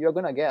 you're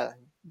gonna get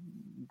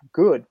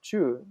good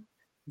too.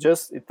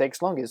 Just it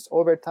takes long. It's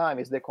over time.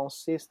 It's the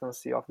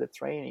consistency of the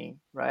training,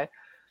 right?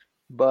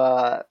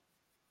 But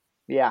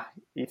yeah,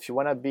 if you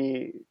want to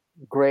be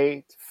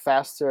great,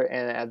 faster,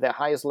 and at the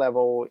highest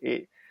level,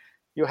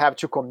 you have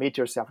to commit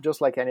yourself,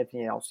 just like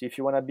anything else. If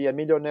you want to be a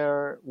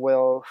millionaire,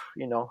 well,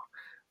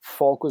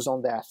 focus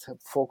on that.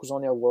 Focus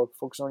on your work.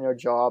 Focus on your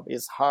job.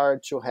 It's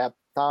hard to have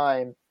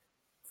time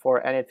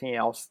for anything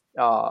else,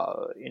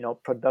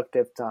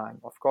 productive time.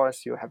 Of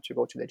course, you have to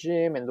go to the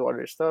gym and do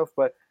other stuff,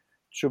 but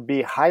to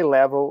be high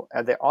level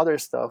at the other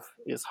stuff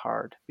is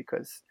hard,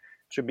 because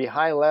to be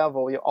high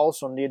level, you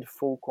also need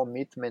full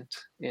commitment,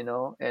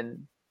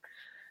 and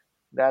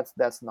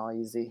that's not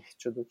easy.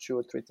 To do two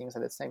or three things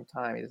at the same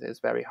time is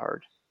very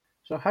hard.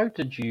 So how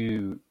did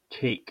you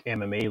take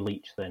MMA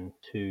Leech then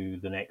to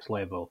the next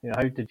level?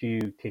 How did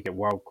you take it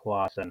world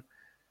class? And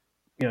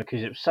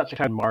because it's such a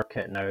crowded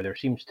market now, there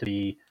seems to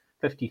be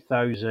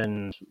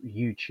 50,000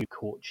 YouTube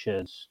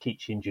coaches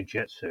teaching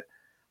jiu-jitsu.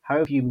 How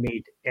have you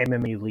made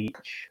MMA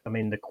Leech? I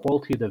mean, the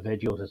quality of the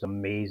videos is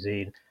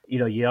amazing.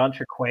 You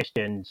answer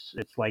questions.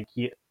 It's like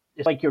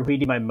you're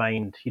reading my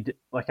mind.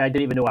 I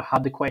didn't even know I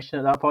had the question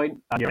at that point,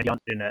 and you're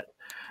answering it.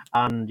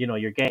 And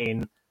you're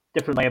getting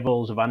different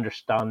levels of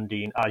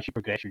understanding as you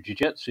progress your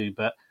jiu-jitsu.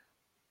 But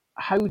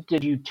how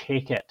did you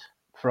take it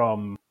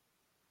from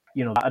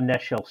that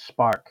initial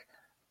spark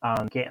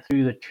and get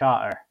through the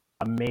chatter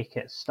and make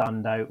it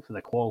stand out for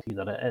the quality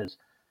that it is?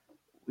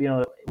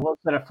 Was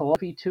there a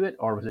philosophy to it,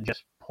 or was it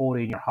just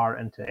pouring your heart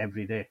into it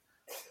every day?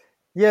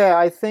 Yeah,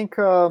 I think,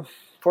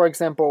 for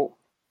example,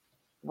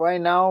 right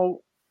now,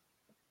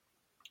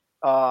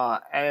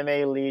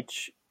 MMA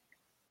Leech,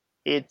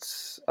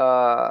 it's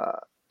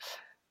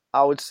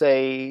I would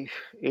say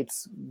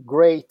it's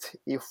great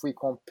if we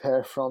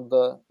compare from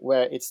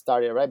where it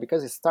started, right?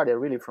 Because it started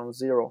really from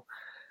zero.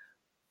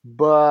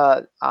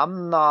 But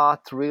I'm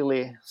not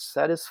really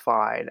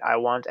satisfied. I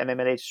want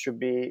MMA Leech to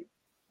be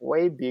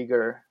way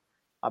bigger,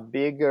 a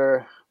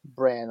bigger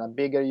brand, a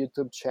bigger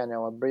YouTube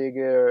channel, a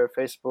bigger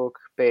Facebook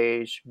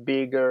page,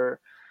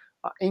 bigger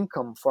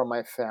income for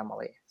my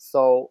family.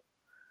 So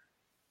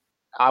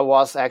I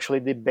was actually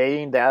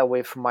debating that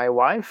with my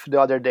wife the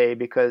other day,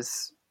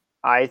 because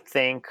I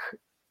think,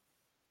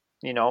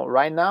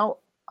 right now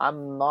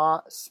I'm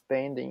not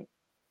spending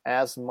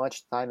as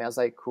much time as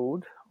I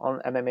could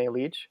on MMA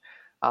Leech.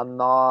 I'm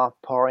not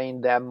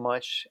pouring that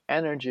much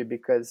energy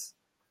because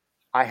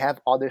I have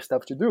other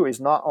stuff to do. It's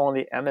not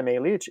only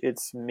MMA Leech,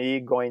 it's me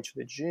going to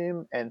the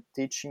gym and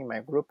teaching my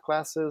group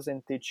classes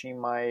and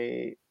teaching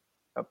my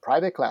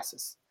private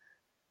classes.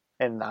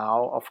 And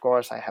now, of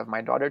course, I have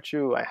my daughter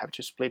too. I have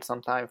to split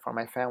some time for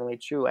my family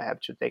too. I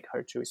have to take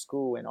her to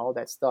school and all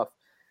that stuff.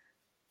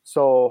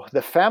 So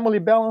the family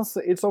balance,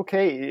 it's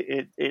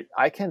okay.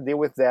 I can deal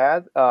with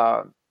that.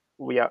 I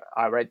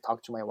already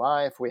talked to my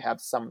wife. We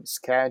have some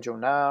schedule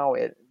now.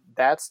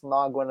 That's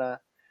not gonna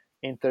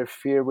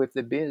interfere with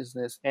the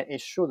business, and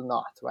it should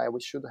not, right? We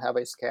should have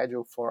a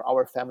schedule for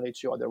our family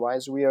too.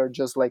 Otherwise, we are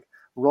just like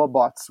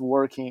robots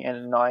working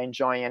and not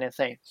enjoying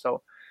anything.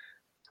 So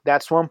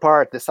that's one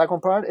part. The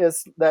second part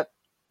is that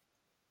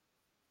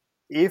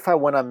if I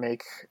want to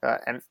make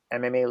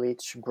MMA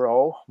Leech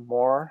grow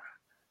more,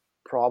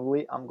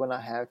 probably I'm gonna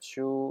have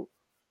to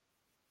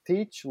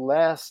teach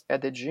less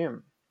at the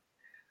gym.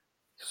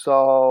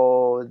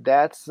 So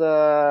that's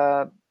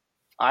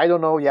I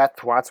don't know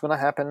yet what's gonna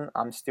happen.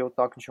 I'm still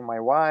talking to my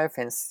wife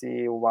and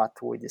see what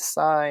we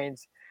decide.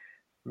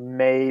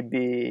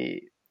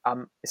 Maybe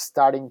I'm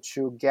starting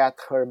to get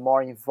her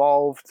more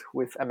involved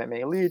with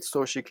MMA Lead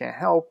so she can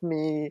help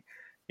me,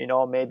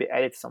 maybe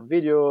edit some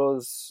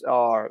videos,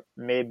 or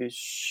maybe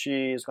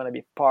she's gonna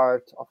be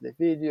part of the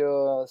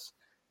videos.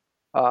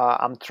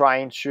 I'm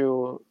trying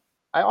to.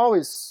 I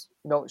always,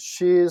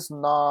 she's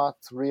not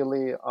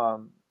really.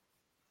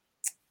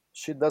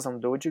 She doesn't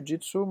do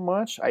jiu-jitsu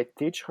much. I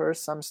teach her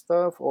some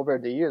stuff over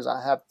the years.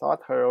 I have taught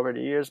her over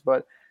the years,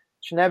 but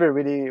she never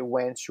really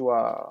went to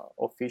a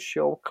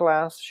official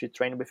class. She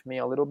trained with me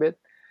a little bit.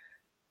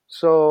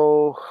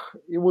 So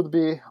it would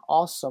be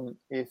awesome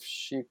if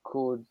she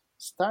could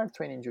start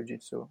training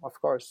jiu-jitsu, of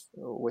course,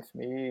 with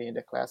me in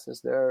the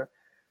classes there.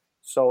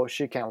 So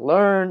she can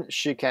learn,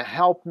 she can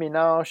help me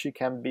now, she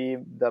can be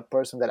the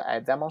person that I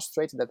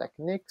demonstrate the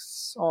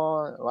techniques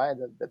on, right?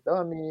 The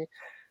dummy.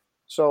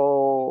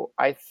 So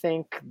I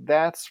think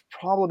that's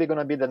probably going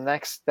to be the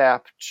next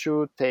step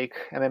to take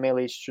MMA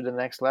Leech to the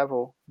next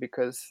level,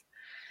 because,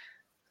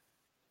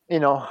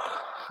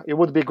 it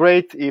would be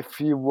great if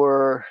you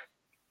were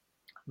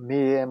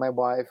me and my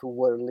wife who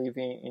were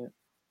living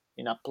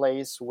in a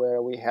place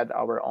where we had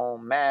our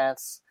own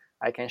mats.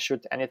 I can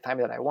shoot anytime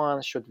that I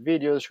want, shoot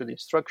videos, shoot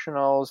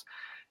instructionals.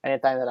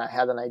 Anytime that I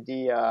had an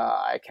idea,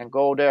 I can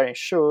go there and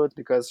shoot,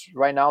 because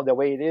right now the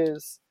way it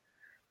is,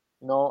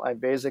 I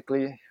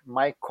basically,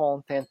 my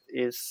content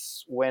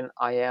is when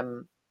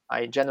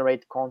I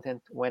generate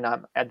content when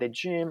I'm at the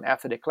gym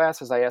after the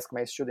classes. I ask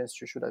my students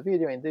to shoot a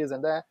video and this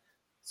and that.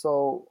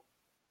 So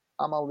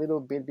I'm a little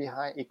bit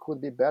behind. It could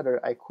be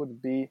better. I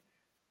could be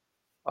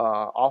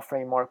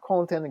offering more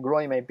content,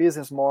 growing my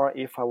business more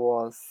if I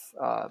was,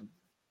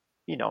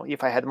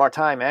 if I had more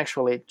time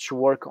actually to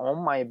work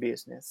on my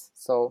business.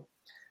 So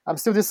I'm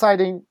still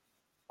deciding.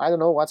 I don't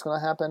know what's going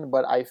to happen,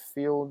 but I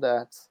feel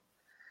that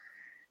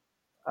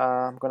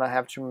I'm gonna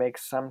have to make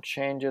some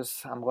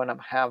changes. I'm gonna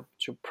have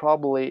to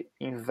probably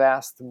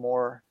invest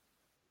more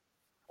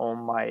on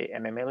my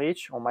MMA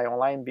Elite, on my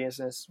online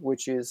business,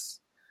 which is,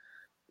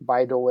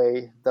 by the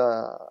way,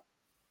 the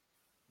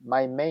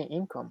my main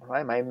income,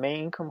 right? My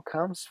main income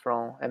comes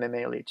from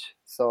MMA Elite.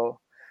 So,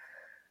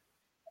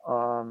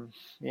 um,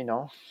 you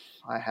know,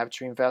 I have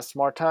to invest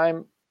more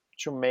time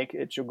to make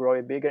it to grow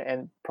it bigger,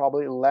 and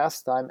probably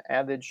less time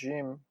at the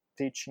gym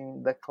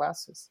teaching the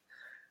classes.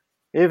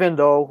 Even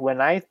though when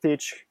I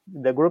teach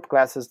the group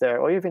classes there,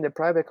 or even the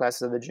private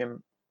classes at the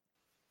gym,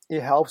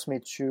 it helps me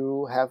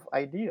to have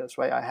ideas,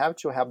 right? I have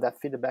to have that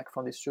feedback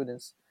from the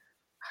students,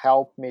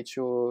 help me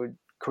to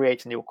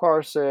create new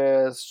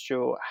courses,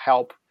 to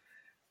help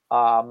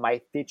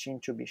my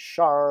teaching to be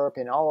sharp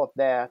and all of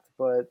that.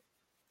 But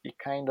it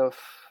kind of,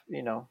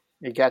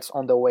 it gets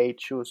on the way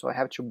too. So I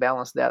have to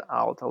balance that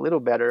out a little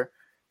better.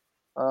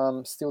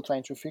 Still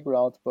trying to figure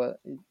out, but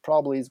it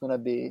probably is going to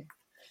be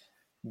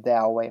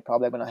that way.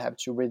 Probably I'm going to have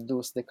to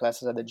reduce the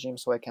classes at the gym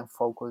so I can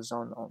focus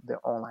on the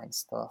online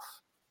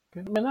stuff. I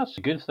mean, that's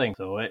a good thing,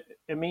 though.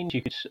 It means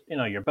you could,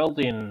 you're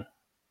building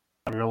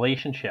a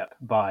relationship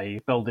by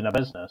building a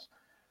business.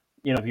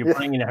 If you're Yeah.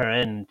 bringing her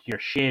in, you're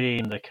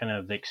sharing the kind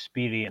of the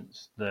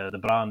experience, the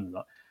brand,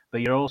 but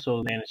you're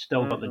also then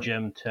still got the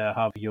gym to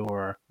have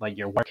your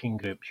working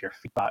groups, your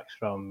feedbacks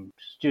from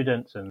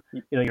students, and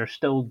you're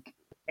still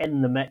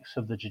in the mix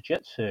of the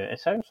jiu-jitsu. It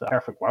sounds like a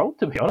perfect world,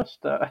 to be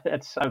honest. I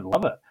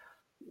love it.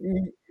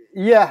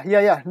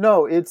 Yeah.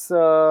 No, it's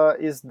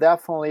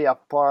definitely a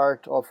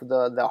part of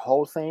the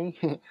whole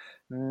thing.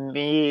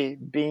 Me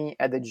being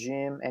at the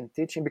gym and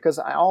teaching, because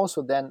I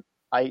also then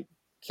I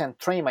can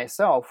train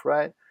myself,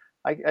 right?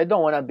 I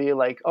don't want to be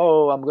like,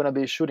 oh, I'm gonna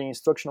be shooting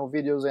instructional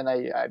videos and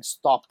I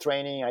stop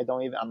training.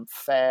 I'm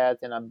fat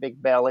and I'm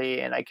big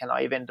belly and I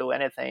cannot even do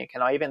anything. I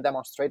cannot even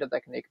demonstrate a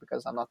technique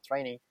because I'm not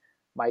training.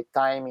 My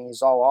timing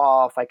is all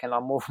off. I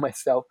cannot move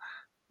myself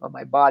on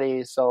my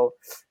body. So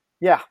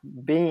yeah,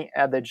 being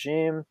at the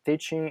gym,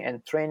 teaching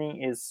and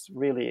training is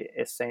really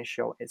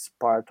essential. It's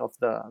part of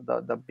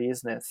the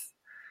business.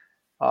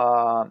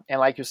 And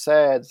like you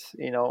said,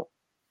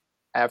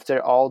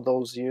 after all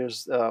those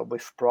years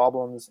with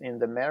problems in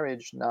the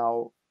marriage,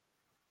 now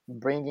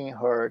bringing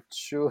her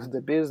to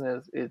the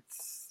business,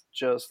 it's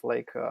just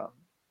like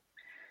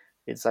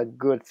it's a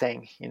good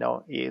thing.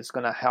 It's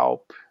gonna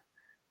help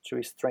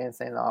to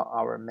strengthen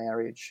our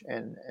marriage,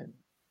 and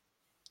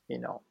you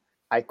know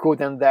I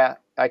couldn't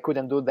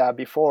do that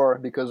before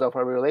because of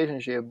our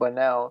relationship, but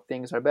now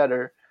things are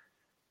better.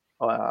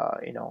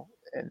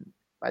 And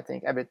I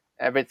think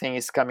everything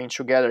is coming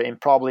together,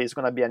 and probably it's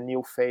going to be a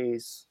new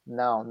phase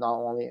now, not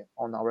only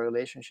on our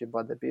relationship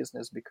but the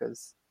business,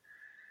 because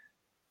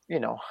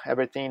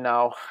everything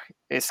now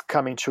is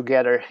coming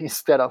together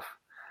instead of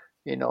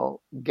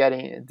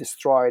getting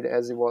destroyed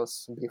as it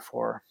was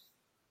before.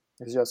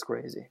 It's just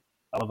crazy.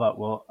 I love that.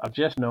 Well, I've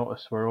just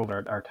noticed we're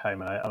over our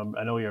time, and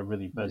I know you're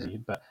really busy,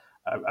 but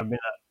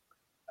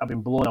I've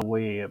been blown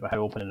away by how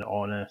open and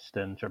honest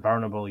and sort of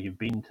vulnerable you've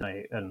been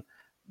tonight. And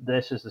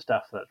this is the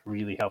stuff that's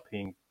really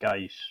helping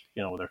guys,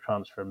 with their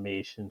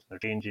transformations, their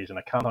changes. And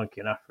I can't thank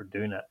you enough for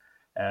doing it.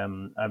 I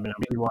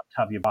really want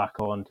to have you back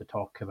on to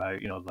talk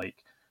about,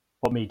 like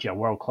what made you a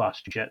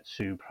world-class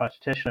jiu-jitsu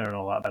practitioner and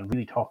all that, and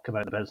really talk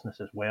about the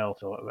business as well.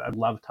 So I'd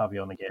love to have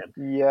you on again.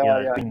 Yeah,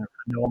 It's been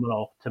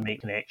phenomenal to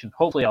make connection.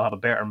 Hopefully I'll have a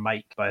better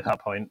mic by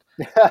that point.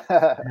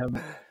 yeah.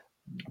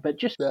 But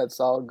That's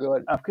all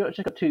good. I've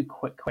just got two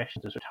quick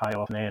questions to sort of tie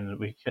off, and then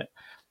we can.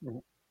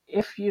 Mhm.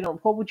 If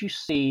what would you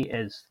say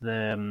is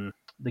the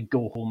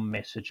go home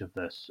message of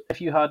this?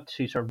 If you had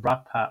to sort of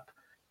wrap up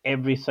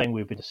everything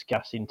we've been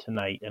discussing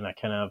tonight in a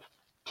kind of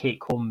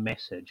take home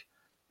message,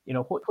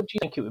 what do you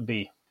think it would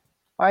be?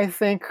 I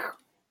think,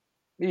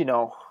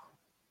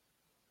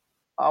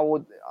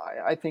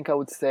 I think I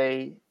would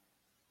say,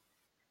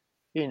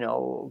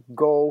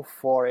 go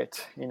for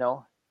it.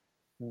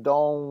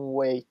 Don't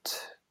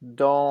wait.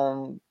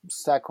 Don't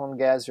second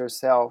guess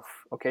yourself.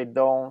 Okay,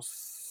 don't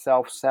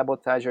self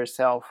sabotage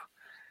yourself.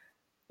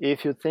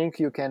 If you think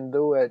you can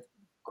do it,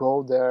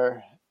 go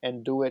there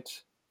and do it.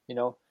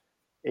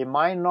 It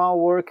might not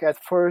work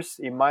at first.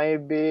 It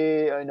might be,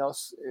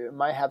 it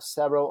might have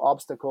several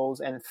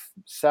obstacles and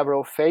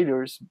several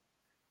failures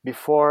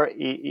before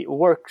it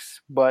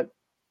works. But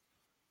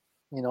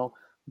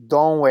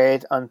don't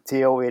wait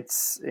until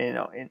it's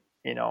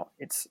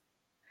it's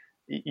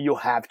you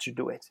have to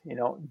do it.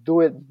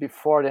 Do it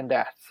before than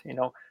that.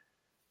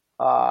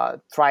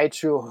 Try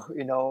to,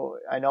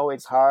 I know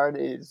it's hard.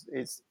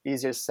 It's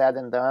easier said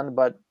than done,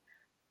 but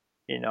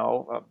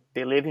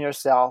believe in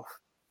yourself.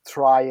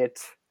 Try it.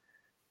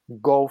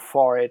 Go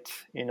for it.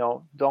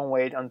 Don't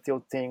wait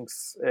until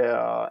things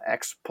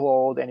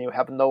explode and you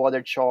have no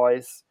other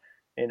choice.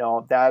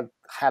 That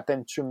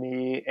happened to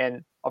me,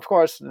 and of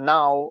course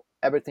now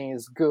everything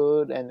is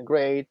good and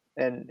great,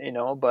 and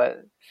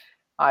but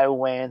I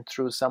went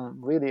through some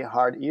really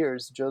hard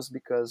years just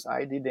because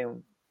I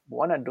didn't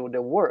want to do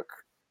the work,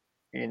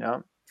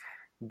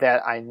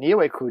 that I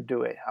knew I could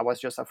do it. I was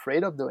just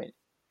afraid of doing it.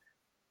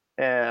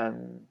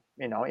 And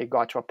it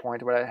got to a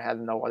point where I had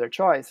no other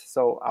choice.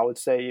 So I would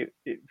say,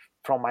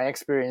 from my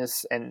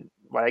experience and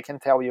what I can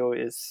tell you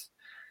is,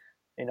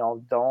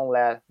 don't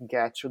let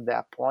get to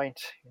that point.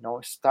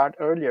 Start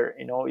earlier.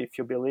 If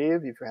you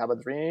believe, if you have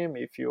a dream,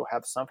 if you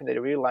have something that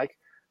you really like,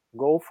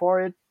 go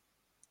for it.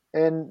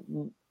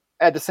 And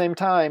at the same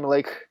time,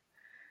 like,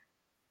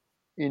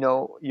 you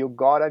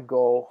gotta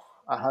go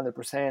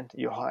 100%.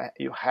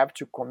 You have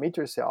to commit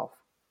yourself.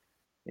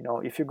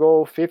 If you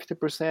go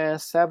 50%,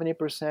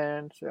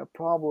 70%,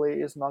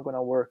 probably it's not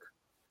gonna work.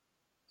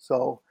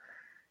 So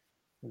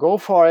go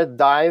for it,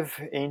 dive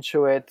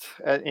into it,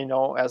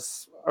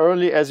 as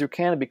early as you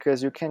can,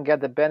 because you can get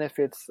the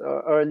benefits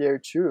earlier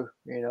too,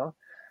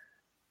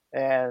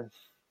 and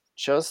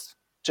just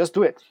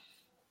do it.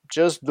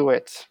 Just do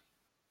it.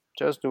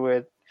 Just do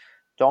it.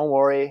 Don't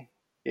worry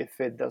if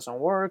it doesn't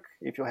work.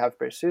 If you have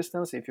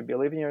persistence, if you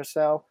believe in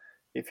yourself,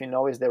 if you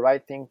know it's the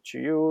right thing to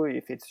you,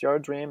 if it's your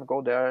dream,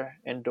 go there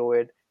and do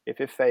it. If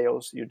it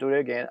fails, you do it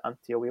again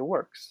until it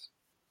works.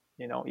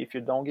 If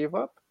you don't give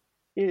up,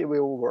 it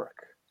will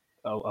work.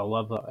 I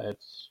love that.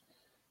 It's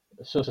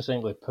so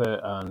succinctly put,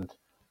 and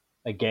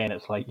again,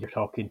 it's like you're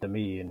talking to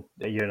me, and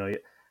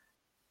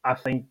I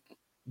think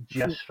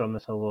just from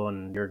this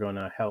alone, you're going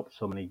to help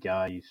so many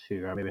guys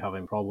who are maybe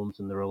having problems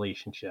in their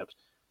relationships,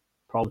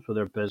 problems with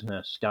their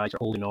business. Guys are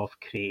holding off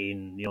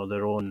creating,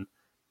 their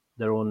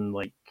own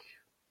like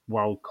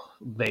world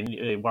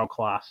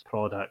class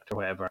product or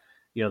whatever,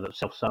 that's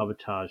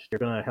self-sabotaged. You're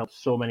going to help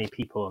so many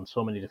people on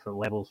so many different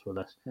levels with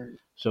this.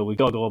 So we've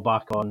got to go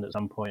back on at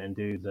some point and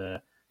do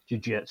the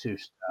jiu-jitsu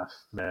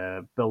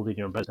stuff, building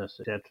your business,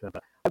 etc.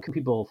 But how can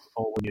people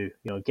follow you?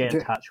 Get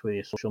in touch with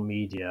you, social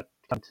media,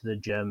 come to the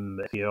gym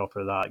if you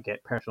offer that,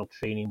 get personal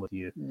training with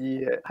you.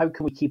 Yeah. How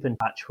can we keep in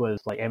touch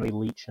with like Emily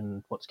Leach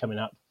and what's coming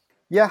up?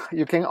 Yeah,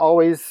 you can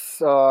always,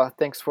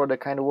 thanks for the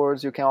kind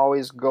words, you can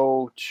always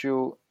go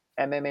to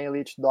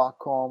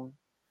mmaleach.com.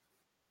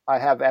 I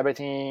have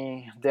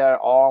everything there.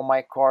 All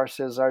my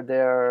courses are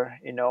there.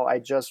 I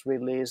just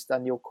released a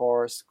new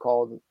course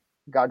called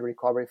Guard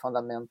Recovery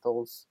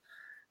Fundamentals,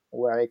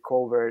 where I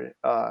covered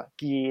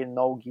gi,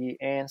 no gi,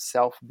 and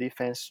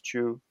self-defense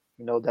too,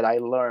 that I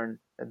learned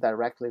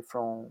directly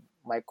from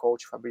my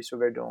coach, Fabrício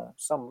Verdun.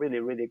 Some really,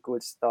 really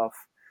good stuff.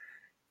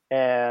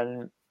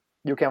 And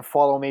you can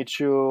follow me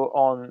too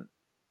on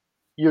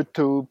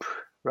YouTube,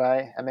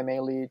 right?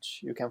 MMA Leach.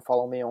 You can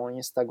follow me on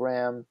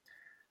Instagram.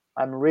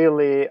 I'm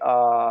really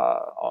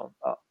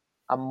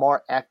I'm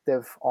more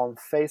active on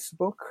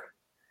Facebook.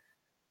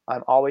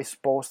 I'm always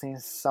posting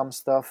some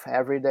stuff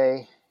every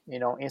day.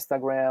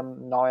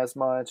 Instagram not as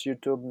much.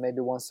 YouTube maybe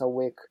once a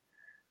week.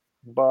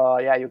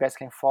 But yeah, you guys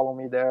can follow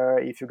me there.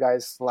 If you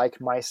guys like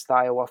my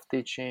style of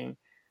teaching,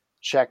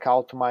 check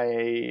out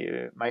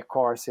my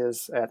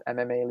courses at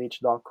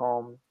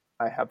mmaleach.com.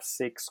 I have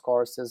 6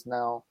 courses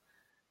now.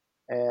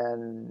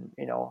 And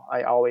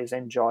I always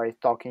enjoy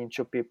talking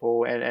to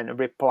people and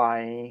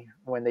replying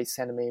when they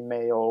send me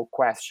email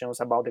questions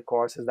about the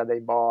courses that they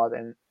bought.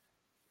 And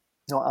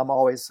I'm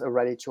always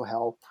ready to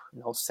help.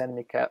 Send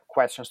me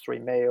questions through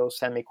email,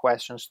 send me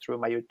questions through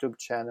my YouTube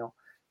channel,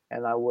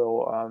 and I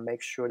will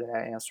make sure that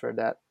I answer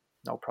that.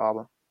 No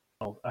problem.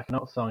 Well, I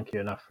cannot thank you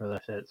enough for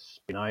this. It's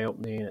been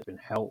eye-opening, it's been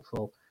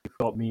helpful. You've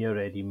got me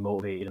already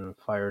motivated and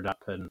fired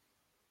up and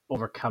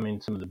overcoming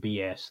some of the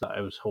BS that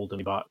I was holding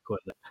me back with.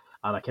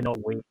 And I cannot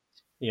wait,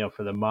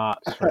 for the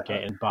mats, for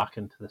getting back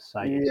into the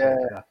site,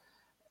 etc.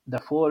 The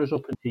floor is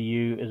open to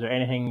you. Is there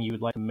anything you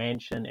would like to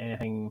mention?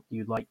 Anything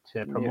you'd like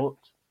to promote?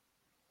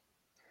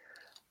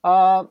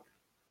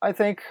 I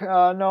think,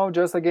 no,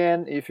 just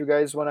again, if you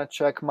guys want to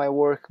check my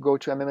work, go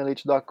to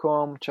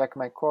mmaleach.com, check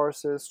my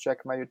courses,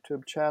 check my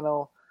YouTube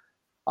channel.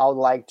 I would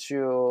like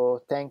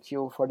to thank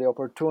you for the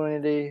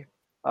opportunity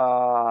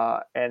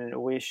and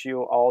wish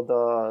you all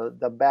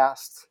the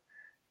best.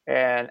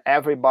 And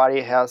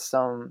everybody has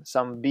some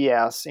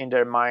BS in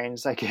their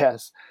minds, I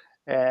guess.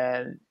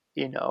 And,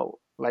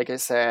 like I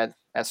said,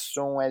 as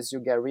soon as you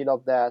get rid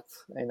of that,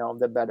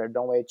 the better.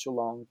 Don't wait too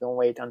long. Don't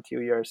wait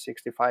until you're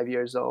 65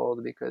 years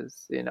old,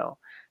 because,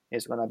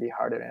 it's going to be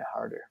harder and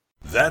harder.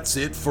 That's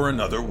it for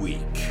another week.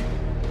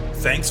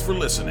 Thanks for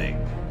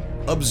listening.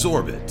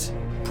 Absorb it,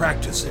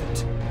 practice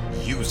it,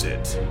 use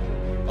it.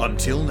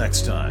 Until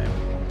next time,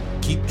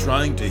 keep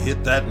trying to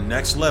hit that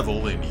next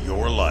level in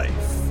your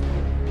life.